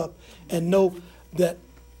grow up and know that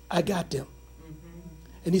I got them. Mm-hmm.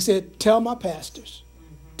 And he said, tell my pastors,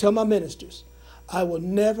 tell my ministers, I will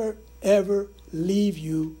never, ever leave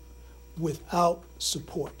you without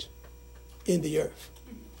support in the earth.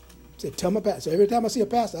 He said, tell my pastor. Every time I see a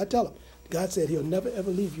pastor, I tell him, God said he'll never, ever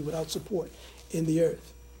leave you without support in the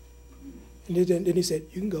earth. And then he said,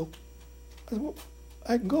 you can go. I said, well,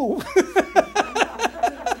 I can go.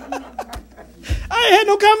 I ain't had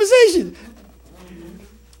no conversation.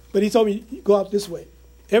 But he told me, go out this way.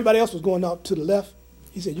 Everybody else was going out to the left.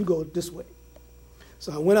 He said, you go this way.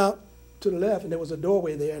 So I went out to the left, and there was a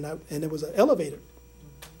doorway there, and there was an elevator.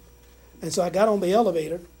 And so I got on the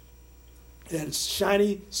elevator. It had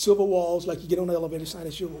shiny silver walls, like you get on the elevator, shiny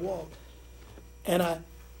silver wall. And I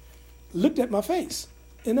looked at my face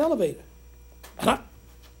in the elevator. And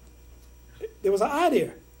there was an eye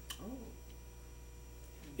there.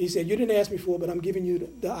 He said, you didn't ask me for it, but I'm giving you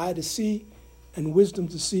the eye to see and wisdom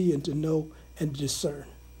to see and to know and to discern.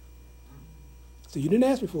 So you didn't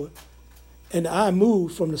ask me for it. And the eye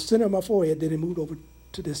moved from the center of my forehead, then it moved over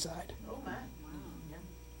to this side.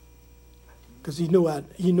 Because he knew I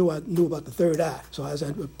knew about the third eye. So I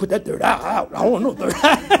said, put that third eye out. I don't want no third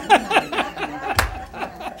eye.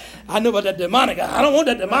 I know about that demonic eye. I don't want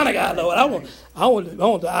that demonic eye, Lord. I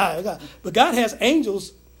want the eye of God. But God has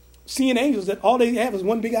angels, seeing angels, that all they have is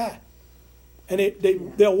one big eye. And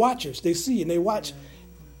they're watchers. They see and they watch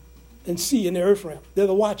and see in the earth realm. They're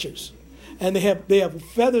the watchers. And they have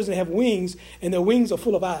feathers and they have wings, and their wings are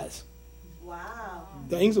full of eyes. Wow.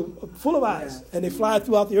 The angels are full of eyes, and they fly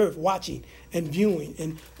throughout the earth watching and viewing,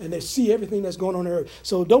 and they see everything that's going on the earth.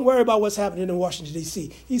 So don't worry about what's happening in Washington,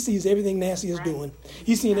 D.C. He sees everything Nancy is doing.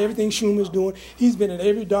 He's seeing everything Schumer's doing. He's been in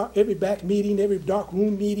every back meeting, every dark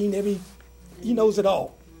room meeting, he knows it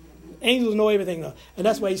all. Angels know everything now, and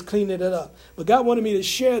that's why he's cleaning it up. But God wanted me to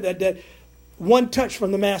share that one touch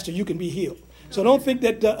from the Master, you can be healed. So don't think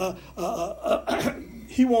that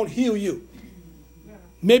he won't heal you.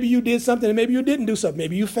 Maybe you did something and maybe you didn't do something.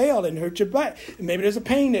 Maybe you failed and hurt your back. And maybe there's a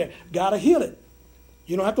pain there. God will heal it.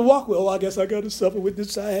 You don't have to walk with, I guess I got to suffer with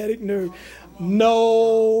this sciatic nerve.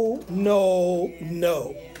 No.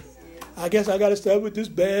 I guess I got to suffer with this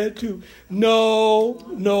bad too.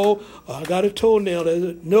 No. I got a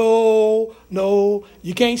toenail. No.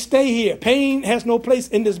 You can't stay here. Pain has no place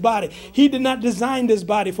in this body. He did not design this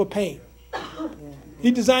body for pain. He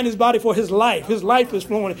designed his body for his life. His life is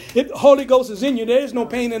flowing. If the Holy Ghost is in you, there is no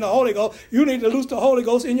pain in the Holy Ghost. You need to loose the Holy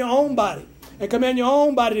Ghost in your own body and command your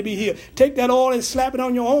own body to be healed. Take that oil and slap it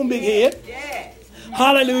on your own big head. Yeah.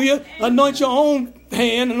 Hallelujah. Anoint your own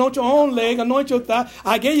hand, anoint your own leg, anoint your thigh.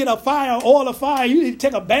 I gave you the fire, oil of fire. You need to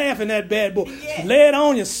take a bath in that bad boy. Yeah. Lay it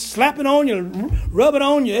on you, slap it on you, rub it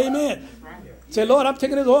on you. Amen. Say, Lord, I'm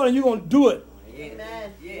taking this oil and you're going to do it.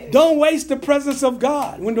 Amen. Don't waste the presence of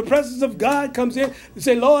God. When the presence of God comes in, you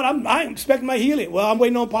say, Lord, I'm expecting my healing. Well, I'm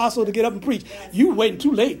waiting on Apostle to get up and preach. You waiting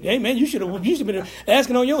too late. Amen. You should have been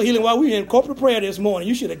asking on your healing while we were in corporate prayer this morning.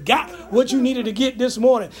 You should have got what you needed to get this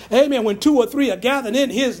morning. Amen. When 2 or 3 are gathered in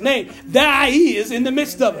his name, there he is in the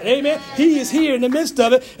midst of it. Amen. He is here in the midst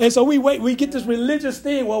of it. And so we get this religious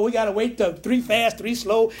thing. Well, we got to wait till 3 fast, 3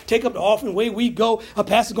 slow, take up the offering, away we go. A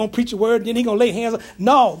pastor's going to preach a word, then he's going to lay hands on.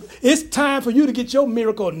 No, it's time for you to get your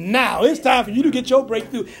miracle now. It's time for you to get your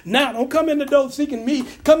breakthrough now. Don't come in the door seeking me.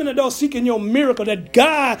 Come in the door seeking your miracle, that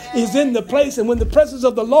God is in the place. And when the presence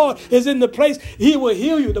of the Lord is in the place, he will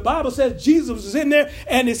heal you. The Bible says Jesus was in there,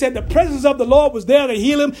 and it said the presence of the Lord was there to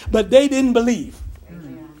heal him, but they didn't believe.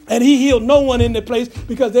 And he healed no one in the place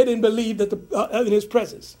because they didn't believe that in his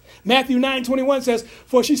presence. Matthew 9:21 says,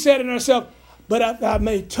 for she said in herself, but if I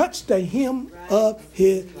may touch the hem of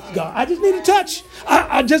his garment. I just need to touch.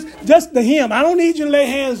 I just the hem. I don't need you to lay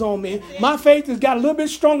hands on me. My faith has got a little bit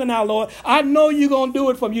stronger now, Lord. I know you're going to do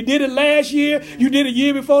it for me. You did it last year. You did it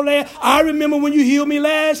year before last. I remember when you healed me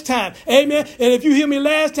last time. Amen. And if you healed me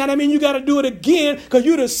last time, I mean, you got to do it again because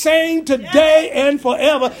you're the same today and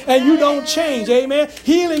forever, and you don't change. Amen.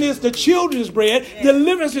 Healing is the children's bread.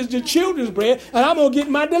 Deliverance is the children's bread, and I'm going to get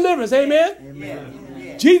my deliverance. Amen. Amen.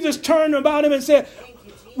 Jesus turned about him and said,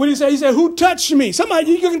 what did he say? He said, who touched me?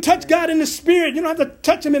 Somebody, you can touch God in the spirit. You don't have to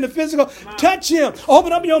touch him in the physical. Touch him.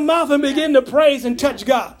 Open up your mouth and begin to praise and touch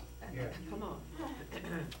God. Come on.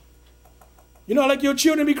 You know, like your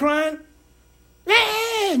children be crying?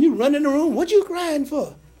 And you run in the room. What you crying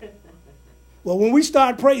for? Well, when we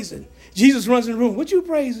start praising, Jesus runs in the room. What you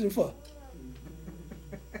praising for?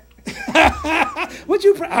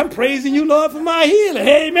 I'm praising you, Lord, for my healing.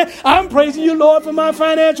 Amen. I'm praising you, Lord, for my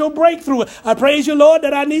financial breakthrough. I praise you, Lord,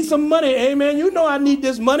 that I need some money. Amen. You know I need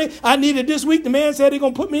this money. I need it this week. The man said he's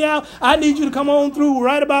going to put me out. I need you to come on through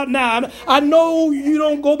right about now. I know you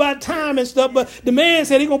don't go by time and stuff, but the man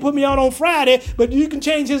said he's going to put me out on Friday, but you can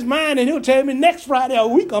change his mind and he'll tell me next Friday, a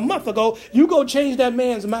week, a month ago, you go change that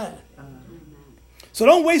man's mind. So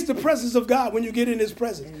don't waste the presence of God when you get in his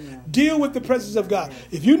presence. Amen. Deal with the presence of God.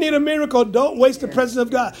 If you need a miracle, don't waste the presence of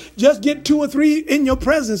God. Just get 2 or 3 in your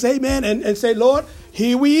presence, amen, and say, Lord,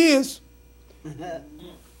 here he is.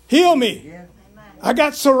 Heal me. Yeah. I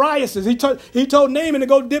got psoriasis. He told Naaman to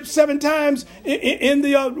go dip 7 times in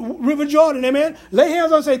the River Jordan. Amen. Lay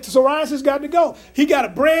hands on and say, psoriasis got to go. He got a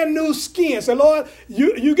brand new skin. Say, Lord,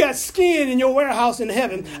 you got skin in your warehouse in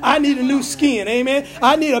heaven. I need a new skin. Amen.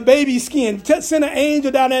 I need a baby skin. Send an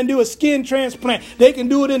angel down there and do a skin transplant. They can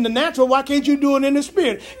do it in the natural. Why can't you do it in the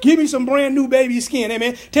spirit? Give me some brand new baby skin.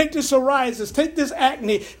 Amen. Take this psoriasis. Take this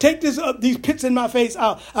acne. Take these pits in my face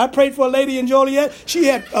out. I prayed for a lady in Joliet. She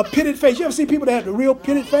had a pitted face. You ever see people that have the real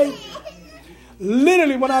pitted face?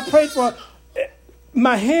 Literally, when I prayed for her,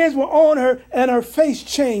 my hands were on her and her face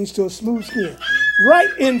changed to a smooth skin. Right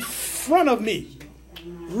in front of me.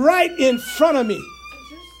 Right in front of me.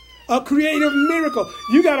 A creative miracle.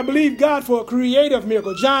 You got to believe God for a creative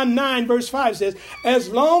miracle. John 9 verse 5 says, as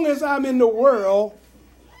long as I'm in the world,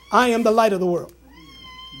 I am the light of the world.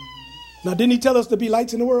 Now, didn't he tell us to be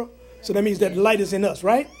lights in the world? So that means that light is in us,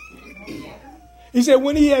 right? He said,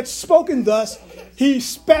 when he had spoken thus, he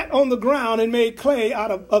spat on the ground and made clay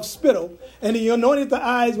out of spittle. And he anointed the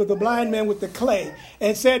eyes of the blind man with the clay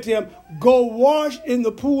and said to him, go wash in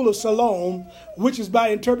the pool of Siloam, which is by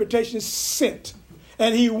interpretation sent.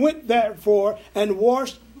 And he went therefore and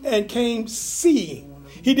washed and came seeing.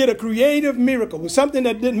 He did a creative miracle. It was something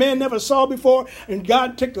that man never saw before. And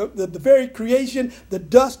God took the very creation, the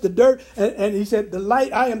dust, the dirt, and he said, the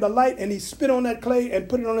light, I am the light. And he spit on that clay and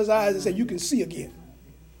put it on his eyes and said, you can see again.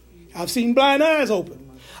 I've seen blind eyes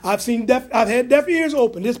open. I've had deaf ears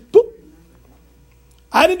open. Just boop.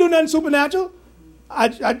 I didn't do nothing supernatural. I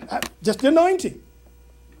just the anointing.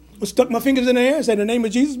 I stuck my fingers in the air and said, in the name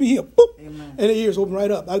of Jesus, be healed. Boop. Amen. And the ears opened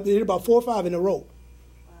right up. I did about 4 or 5 in a row.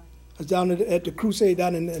 I was down at the crusade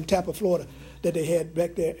down in Tampa, Florida, that they had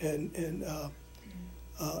back there, and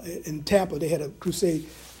in Tampa they had a crusade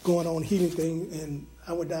going on, healing thing, and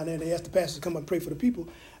I went down there and they asked the pastors to come and pray for the people,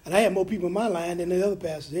 and I had more people in my line than the other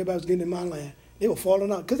pastors. Everybody was getting in my line. They were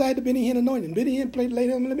falling out because I had the Benny Hinn anointing. Benny Hinn played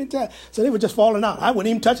later on in time, so they were just falling out. I wasn't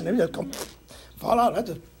even touching them; they just come fall out. I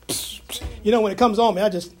just, when it comes on me, I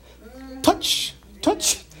just touch.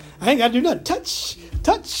 I ain't got to do nothing.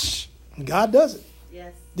 Touch. God does it.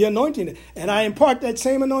 The anointing. And I impart that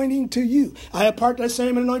same anointing to you. I impart that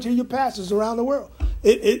same anointing to your pastors around the world.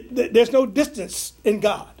 There's no distance in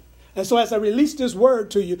God. And so as I release this word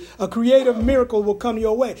to you, a creative miracle will come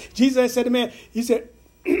your way. Jesus said to the man, he said,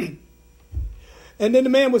 and then the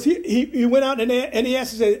man was, he went out and he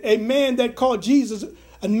asked, he said, a man that called Jesus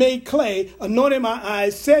and made clay, anointed my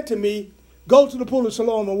eyes, said to me, go to the pool of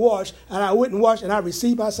Siloam and wash. And I went and washed, and I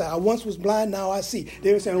received my sight. I once was blind, now I see.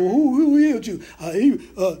 They were saying, well, who healed you?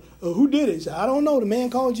 Who did it? He said, I don't know. The man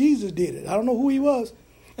called Jesus did it. I don't know who he was.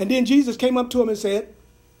 And then Jesus came up to him and said,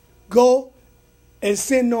 go and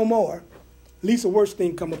sin no more, lest a worse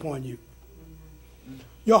thing come upon you.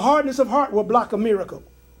 Your hardness of heart will block a miracle.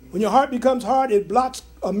 When your heart becomes hard, it blocks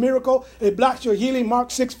a miracle. It blocks your healing. Mark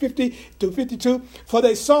 6:50-52. For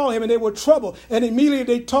they saw him and they were troubled. And immediately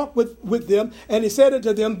they talked with them. And he said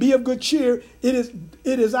unto them, be of good cheer. It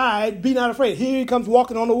is I. Be not afraid. Here he comes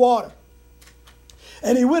walking on the water.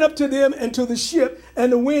 And he went up to them and to the ship,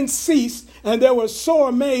 and the wind ceased, and they were sore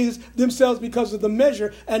amazed themselves because of the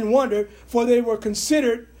measure and wonder, for they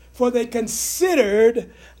considered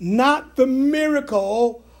not the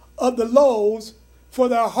miracle of the loaves, for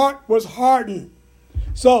their heart was hardened.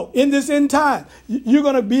 So in this end time, you're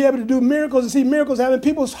going to be able to do miracles and see miracles having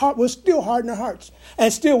people's heart will still harden their hearts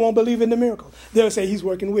and still won't believe in the miracle. They'll say he's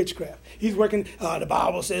working witchcraft. He's working, the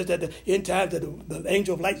Bible says that the end time, that the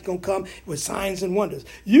angel of light is going to come with signs and wonders.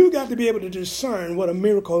 You got to be able to discern what a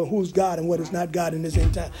miracle and who's God and what is not God in this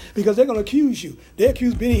end time, because they're going to accuse you. They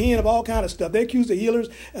accuse Benny Hinn of all kind of stuff. They accuse the healers,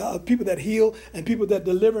 people that heal and people that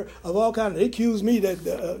deliver of all kind of. They accuse me that,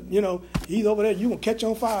 he's over there. You're going to catch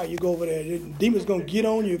on fire. You go over there. The demon's going to get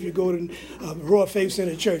on you if you go to Royal Faith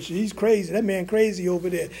Center Church. He's crazy. That man crazy over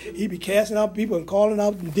there. He be casting out people and calling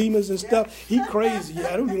out demons and stuff. He crazy.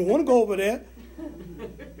 I don't even want to go over there.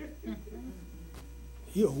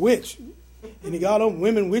 He a witch. And he got them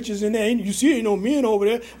women witches in there. You see ain't no men over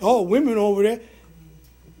there. All women over there.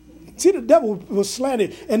 See, the devil will slander.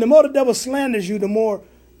 And the more the devil slanders you, the more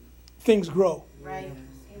things grow. Right.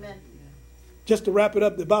 Amen. Just to wrap it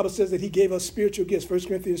up, the Bible says that he gave us spiritual gifts. 1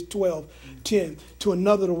 Corinthians 12:10. To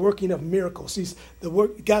another, the working of miracles. See,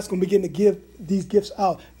 God's going to begin to give these gifts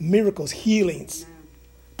out. Miracles, healings,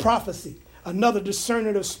 prophecy. Another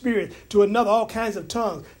discerning of spirit, to another all kinds of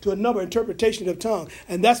tongues, to another interpretation of tongues.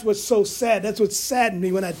 And that's what's so sad. That's what saddened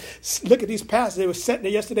me when I look at these pastors. They were sitting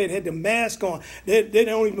there yesterday and had the mask on. They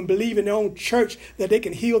don't even believe in their own church that they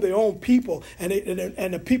can heal their own people. And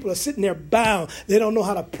the people are sitting there bound. They don't know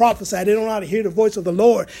how to prophesy. They don't know how to hear the voice of the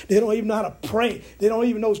Lord. They don't even know how to pray. They don't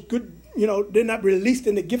even know good, they're not released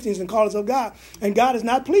in the giftings and callings of God. And God is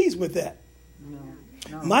not pleased with that.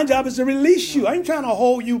 My job is to release you. I ain't trying to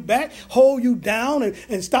hold you back, hold you down,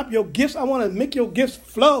 and stop your gifts. I want to make your gifts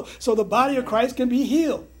flow so the body of Christ can be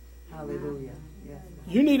healed. Hallelujah.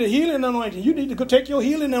 You need a healing anointing. You need to go take your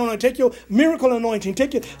healing anointing, take your miracle anointing.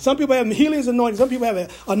 Some people have healings anointing. Some people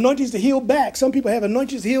have anointings to heal back. Some people have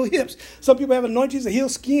anointings to heal hips. Some people have anointings to heal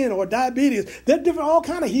skin or diabetes. There are different, all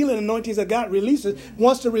kind of healing anointings that God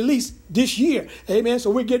wants to release this year. Amen. So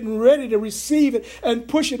we're getting ready to receive it and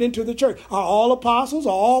push it into the church. Are all apostles? Are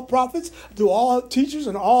all prophets? Do all teachers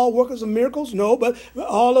and all workers of miracles? No, but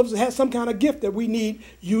all of us have some kind of gift that we need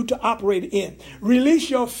you to operate in. Release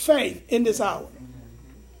your faith in this hour.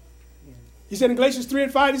 He said in Galatians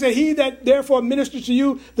 3:5, he said, he that therefore ministers to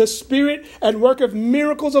you the Spirit and worketh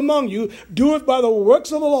miracles among you, doeth by the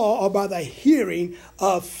works of the law or by the hearing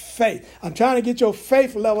of faith. I'm trying to get your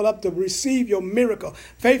faith level up to receive your miracle.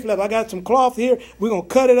 Faith level. I got some cloth here. We're going to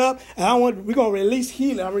cut it up. And we're going to release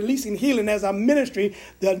healing. I'm releasing healing as I'm ministering.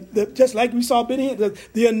 Just like we saw Benny,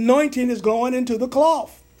 the anointing is going into the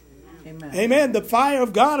cloth. Amen. Amen. The fire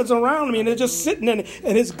of God is around me, and it's just sitting in it,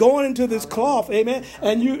 and it's going into this cloth. Amen.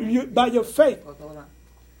 And you by your faith.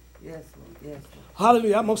 Yes, yes.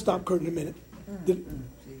 Hallelujah. I'm going to stop Kurt in a minute.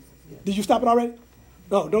 Did you stop it already?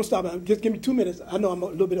 No, don't stop it. Just give me 2 minutes. I know I'm a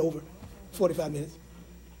little bit over 45 minutes.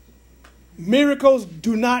 Miracles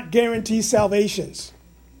do not guarantee salvations.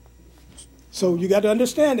 So you got to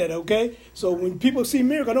understand that, okay? So when people see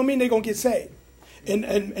miracles, I don't mean they're going to get saved.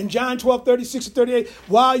 In John 12:36-38,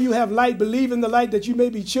 while you have light, believe in the light that you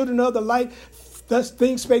may be children of the light. Thus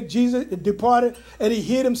things spake Jesus and departed, and he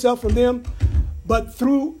hid himself from them. But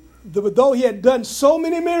though he had done so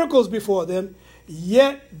many miracles before them,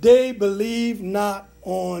 yet they believed not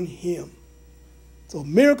on him. So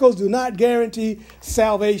miracles do not guarantee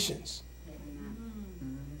salvations.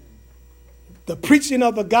 The preaching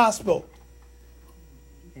of the gospel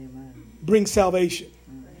brings salvation.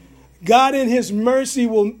 God in his mercy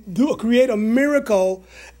will create a miracle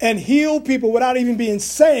and heal people without even being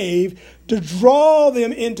saved to draw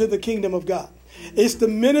them into the kingdom of God. It's the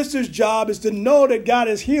minister's job is to know that God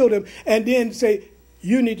has healed him and then say,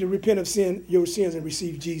 you need to repent of your sins and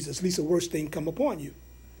receive Jesus. At least the worst thing come upon you.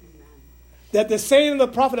 That the saying of the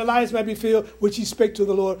prophet Elias might be filled, which he spake to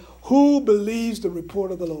the Lord, who believes the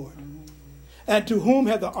report of the Lord? And to whom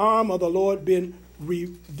hath the arm of the Lord been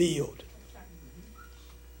revealed?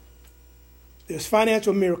 There's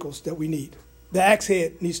financial miracles that we need. The axe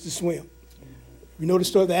head needs to swim. You know the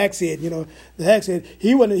story of the axe head. The axe head.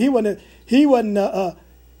 He wasn't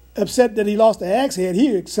upset that he lost the axe head.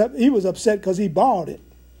 He was upset because he borrowed it.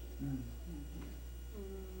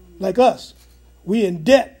 Like us, we in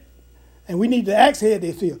debt, And we need to ask how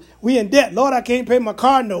they feel. We in debt. Lord, I can't pay my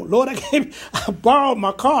car note. Lord, I borrowed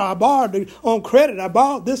my car. I borrowed it on credit. I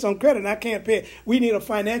borrowed this on credit and I can't pay it. We need a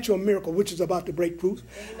financial miracle, which is about to break loose.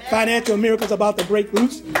 Financial miracles about to break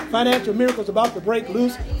loose. Financial miracles about to break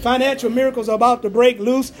loose. Financial miracles about to break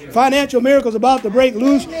loose. Financial miracles about to break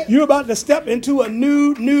loose. You're about to step into a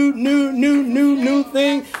new thing,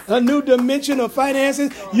 a new dimension of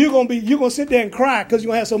finances. You're gonna sit there and cry because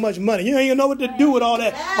you're gonna have so much money. You don't even know what to do with all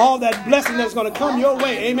that blessing that's going to come your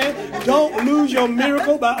way. Amen. Don't lose your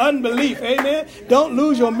miracle by unbelief. Amen. Don't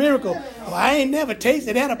lose your miracle. Well, I ain't never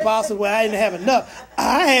tasted that, Apostle, where I didn't have enough.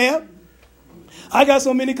 I have. I got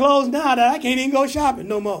so many clothes now that I can't even go shopping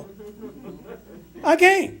no more. I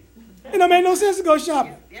can't. It don't make no sense to go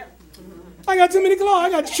shopping. I got too many clothes.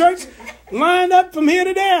 I got shirts lined up from here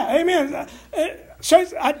to there. Amen.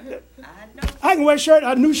 Shirts. I can wear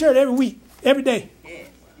a new shirt every week, every day.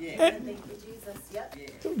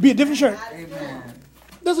 Be a different shirt. Amen.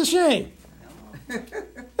 That's a shame.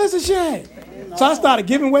 That's a shame. So I started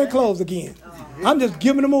giving away clothes again. I'm just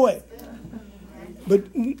giving them away.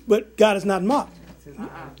 But God is not mocked.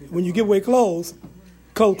 When you give away clothes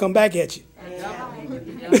come back at you.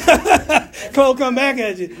 Clothes come back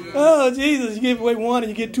at you. Oh, Jesus, you give away one and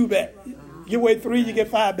you get two back. You give away three, you get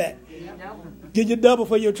five back. Get your double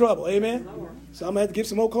for your trouble. Amen. So I'm going to have to give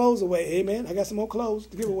some more clothes away. Amen. I got some more clothes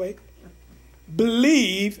to give away.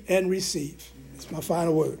 Believe and receive. That's my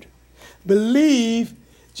final word. Believe.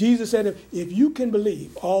 Jesus said, if you can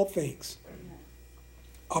believe, all things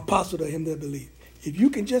are possible to him that believe. If you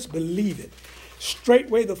can just believe it.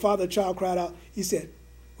 Straightway the father child cried out. He said,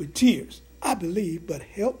 with tears, I believe, but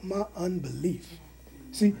help my unbelief.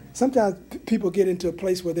 See, sometimes people get into a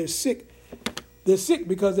place where they're sick. They're sick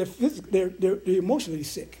because they're emotionally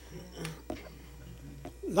sick.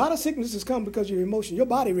 A lot of sicknesses come because of your emotion. Your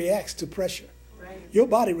body reacts to pressure. Your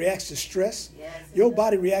body reacts to stress. Your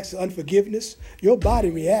body reacts to unforgiveness. Your body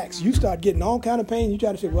reacts. You start getting all kind of pain. You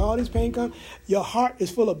try to say, well, all this pain comes. Your heart is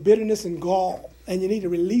full of bitterness and gall. And you need to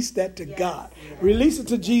release that to God. Release it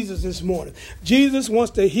to Jesus this morning. Jesus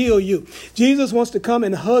wants to heal you. Jesus wants to come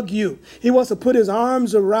and hug you. He wants to put his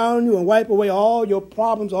arms around you and wipe away all your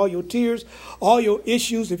problems, all your tears, all your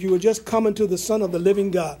issues if you were just coming to the Son of the living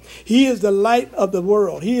God. He is the light of the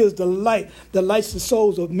world. He is the light that lights the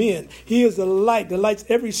souls of men. He is the light that lights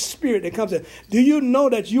every spirit that comes in. Do you know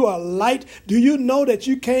that you are light? Do you know that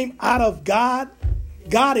you came out of God?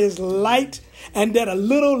 God is light. And that a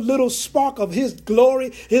little spark of his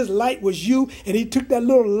glory, his light was you. And he took that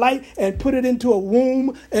little light and put it into a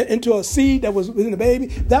womb, into a seed that was in the baby.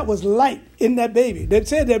 That was light in that baby. They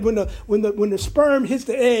said that when the sperm hits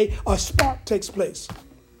the egg, a spark takes place.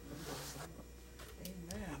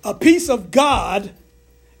 Amen. A piece of God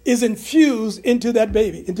is infused into that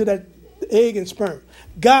baby, into that egg and sperm.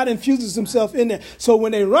 God infuses himself in there. So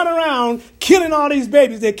when they run around killing all these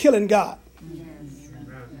babies, they're killing God.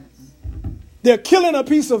 They're killing a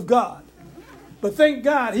piece of God. But thank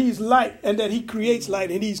God he's light and that he creates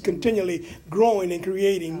light and he's continually growing and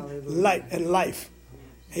creating light and life.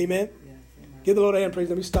 Amen. Give the Lord a hand praise.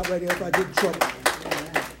 Let me stop right here if I get in trouble.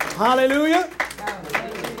 Hallelujah.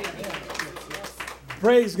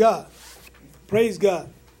 Praise God. Praise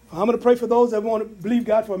God. I'm going to pray for those that want to believe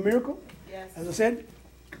God for a miracle. As I said,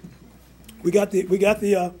 we got the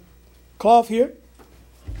cloth here.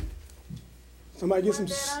 Somebody get some.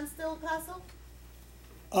 On still, Apostle?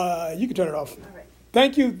 You can turn it off. All right.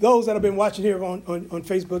 Thank you, those that have been watching here on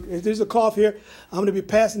Facebook. There's a cloth here. I'm going to be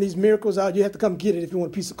passing these miracles out. You have to come get it if you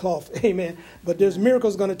want a piece of cloth. Amen. But there's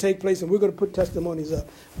miracles going to take place, and we're going to put testimonies up.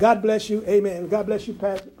 God bless you. Amen. God bless you,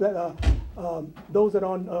 Pastor. Those that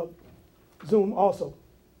are on Zoom also.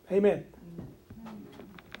 Amen.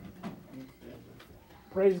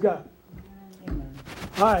 Praise God. Amen.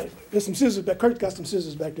 All right. There's some scissors back. Kurt got some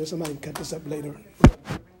scissors back there. Somebody can cut this up later.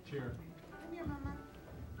 Sure.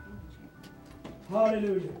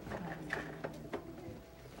 Hallelujah.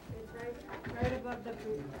 It's right above the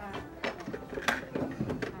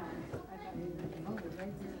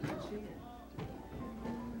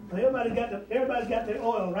everybody's got their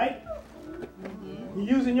oil, right? You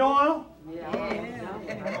using your oil? Yeah.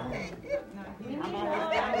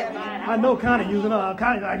 I know Connie using oil.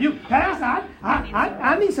 Connie's like, you Pastor,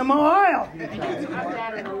 I need some more oil. I've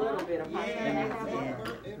got it a little bit.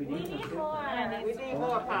 We need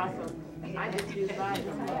more, Apostle. I just use mine.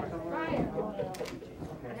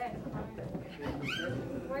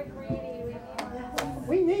 We're greedy.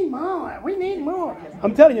 We need more. We need more.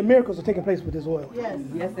 I'm telling you, miracles are taking place with this oil. Yes.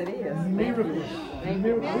 Yes, it is. Miracles.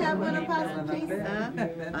 May I have one, Apostle, please?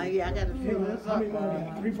 Yeah, I got to fill this How up. many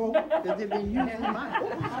more? 3, 4? Because they've been using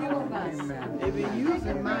mine. They've been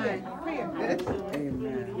using mine.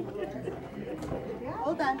 Amen.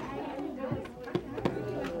 Hold on.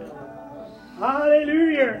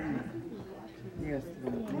 Hallelujah. Yes,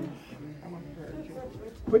 Lord.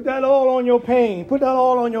 Put that all on your pain. Put that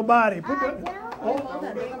all on your body. Put that.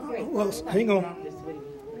 Well, hang on.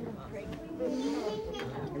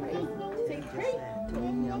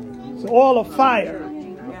 It's all of fire.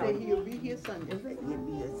 He said he'll be here Sunday.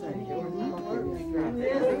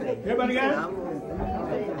 Everybody got it?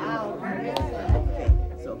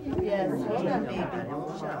 Yes, hold on, baby.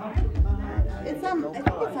 It's I think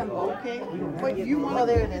it's okay. But you want to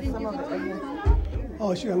there it is. Some of it.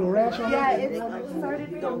 Oh, she got a little rash on Yeah, her? it started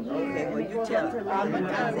from here. Okay, well, you tell her.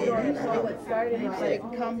 So it started You said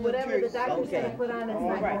come to whatever the church. doctor's going to put on is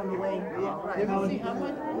not going away. Let me see how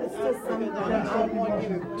much. It's just some, I don't want you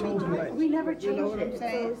to too much. we never changed know what I'm it, so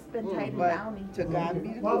saying? it's been tightened But down. to God be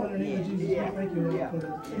the Father, in the glory. name of Jesus, we thank you Lord, for the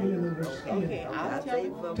healing of the skin. Okay, I'll tell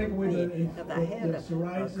you. Take away the Because I had a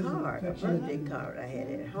psoriasis, card, a infection, birthday card I had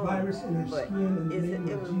at home. virus in her But skin in the it name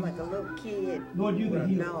of was Jesus. like a little kid Lord, you the with a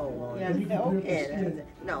healer. dog on Yeah, it. You can grip the And skin.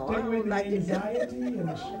 no, Take I away don't the like to do anxiety and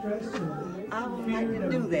the stress and the I don't fear like to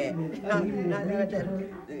do that. that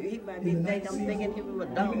He might be thinking I'm thinking him a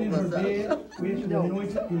dog even in or her bed, something. we ask you to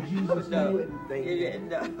anoint it in Jesus' name.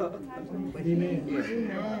 No. Amen.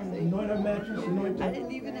 Anoint her mattress, anoint I her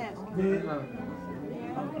didn't even ask. bed.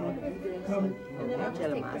 Come, I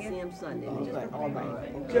tell him I see him Sunday. And he's like, all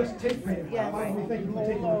right. just take pain. Father, we thank you for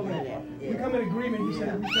taking the pain. We come in agreement. You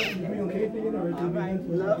said we come in agreement on anything in earth. All right.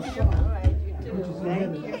 Love you. All right, you too. Which is in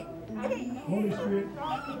heaven. Holy Spirit,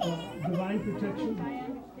 divine protection,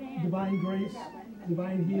 divine grace,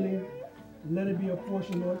 divine healing. Let it be a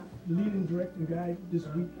portion, Lord. Lead and direct and guide this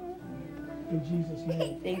week. In Jesus'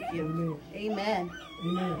 name. Thank you. Amen. Amen.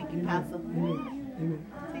 Amen. Thank you, Amen. Apostle. Amen. Amen.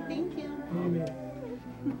 Say thank you.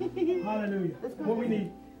 Amen. Hallelujah. What we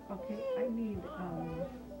need? Okay, I need,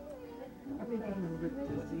 I've been getting a bit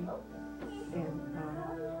dizzy, and,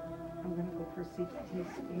 I'm gonna go for CT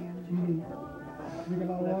scan. Drink a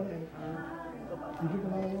lot of water? And, You drink a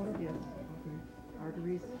lot of water? yes,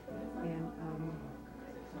 arteries,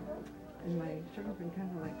 and my sugar's been kind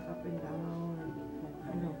of like up and down, and,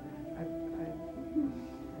 you know,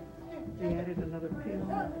 they added another pill.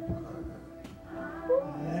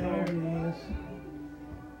 There it is.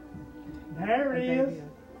 There it is.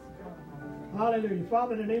 Hallelujah.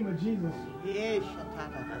 Father, in the name of Jesus, Yes.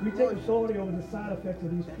 we take authority over the side effects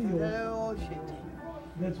of these pills Oh, shit.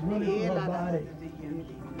 that's running through her body.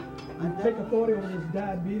 We take authority over this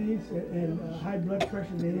diabetes and high blood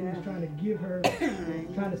pressure that he's trying to give her,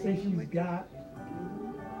 trying to say she's got.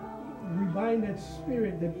 We bind that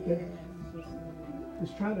spirit that is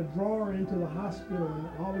trying to draw her into the hospital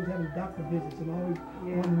and always having doctor visits and always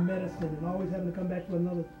on medicine and always having to come back for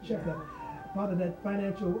another checkup. Father, that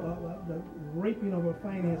financial, the raping of her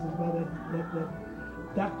finances by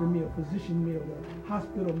that doctor meal, physician meal, the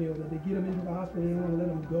hospital meal, that they get them into the hospital and they don't want to let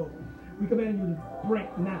them go. We command you to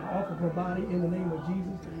break now off of her body in the name of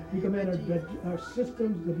Jesus. We command our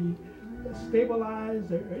systems to be stabilized,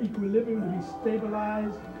 her equilibrium to be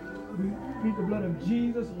stabilized. We plead the blood of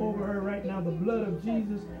Jesus over her right now, the blood of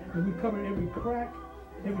Jesus, and we cover every crack,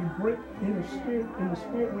 every break in her spirit, in the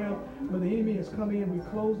spirit realm where the enemy has come in. We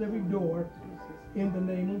close every door in the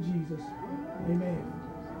name of Jesus. Amen.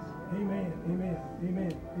 Amen. Amen.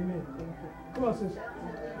 Amen. Amen. Come on, sis.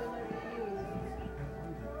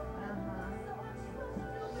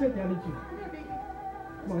 Sit down, eat you.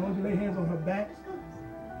 Come on, why don't you lay hands on her back,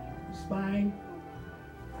 spine.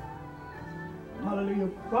 Hallelujah.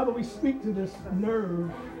 Father, we speak to this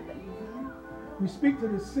nerve. We speak to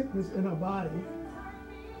this sickness in our body.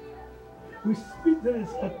 We speak to this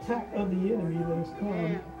attack of the enemy that has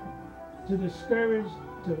come to discourage,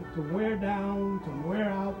 to wear down, to wear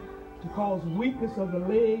out, to cause weakness of the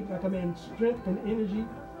legs. I command strength and energy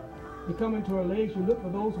to come into our legs. You look for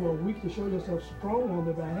those who are weak to show yourself strong on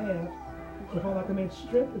their behalf. So Father, I command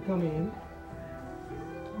strength to come in.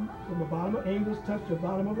 From the bottom of angels, touch the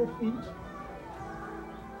bottom of her feet,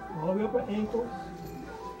 all the way up her ankles,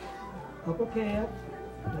 upper calf.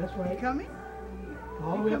 That's right. Coming?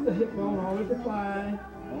 All the way up the hip bone, all the way up the thigh.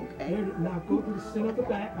 Okay. There it is. Now go to the center of the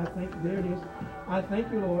back. There it is. I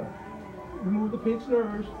thank you, Lord. Remove the pinched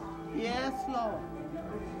nerves. Yes, Lord.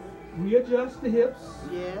 Readjust the hips.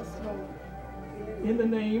 Yes, Lord. In the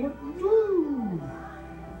name of Woo.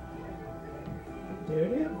 There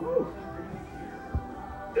it is. Woo.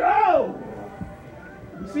 Go!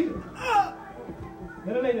 Receive it. Ah!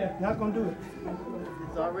 Let her lay there. God's going to do it.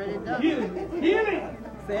 It's already done. Healing. Healing.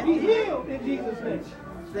 Be healed in Jesus' name.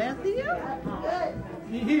 Cynthia?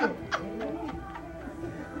 Be healed.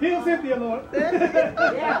 Heal Cynthia, Lord. Thank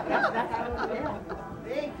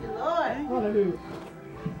you, Lord. Hallelujah.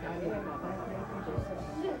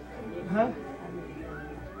 Huh?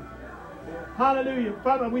 Hallelujah.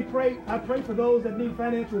 Father, we pray. I pray for those that need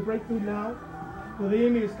financial breakthrough now. For the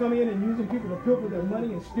enemy is coming in and using people to pilfer their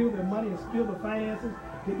money and steal their money and steal their finances,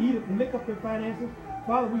 to eat it and lick up their finances.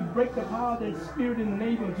 Father, we break the power of that spirit in the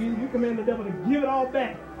name of Jesus. We command the devil to give it all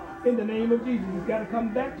back in the name of Jesus. It's got to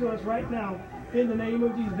come back to us right now in the name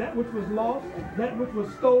of Jesus. That which was lost, that which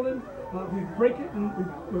was stolen, we break it and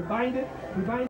we bind it. We bind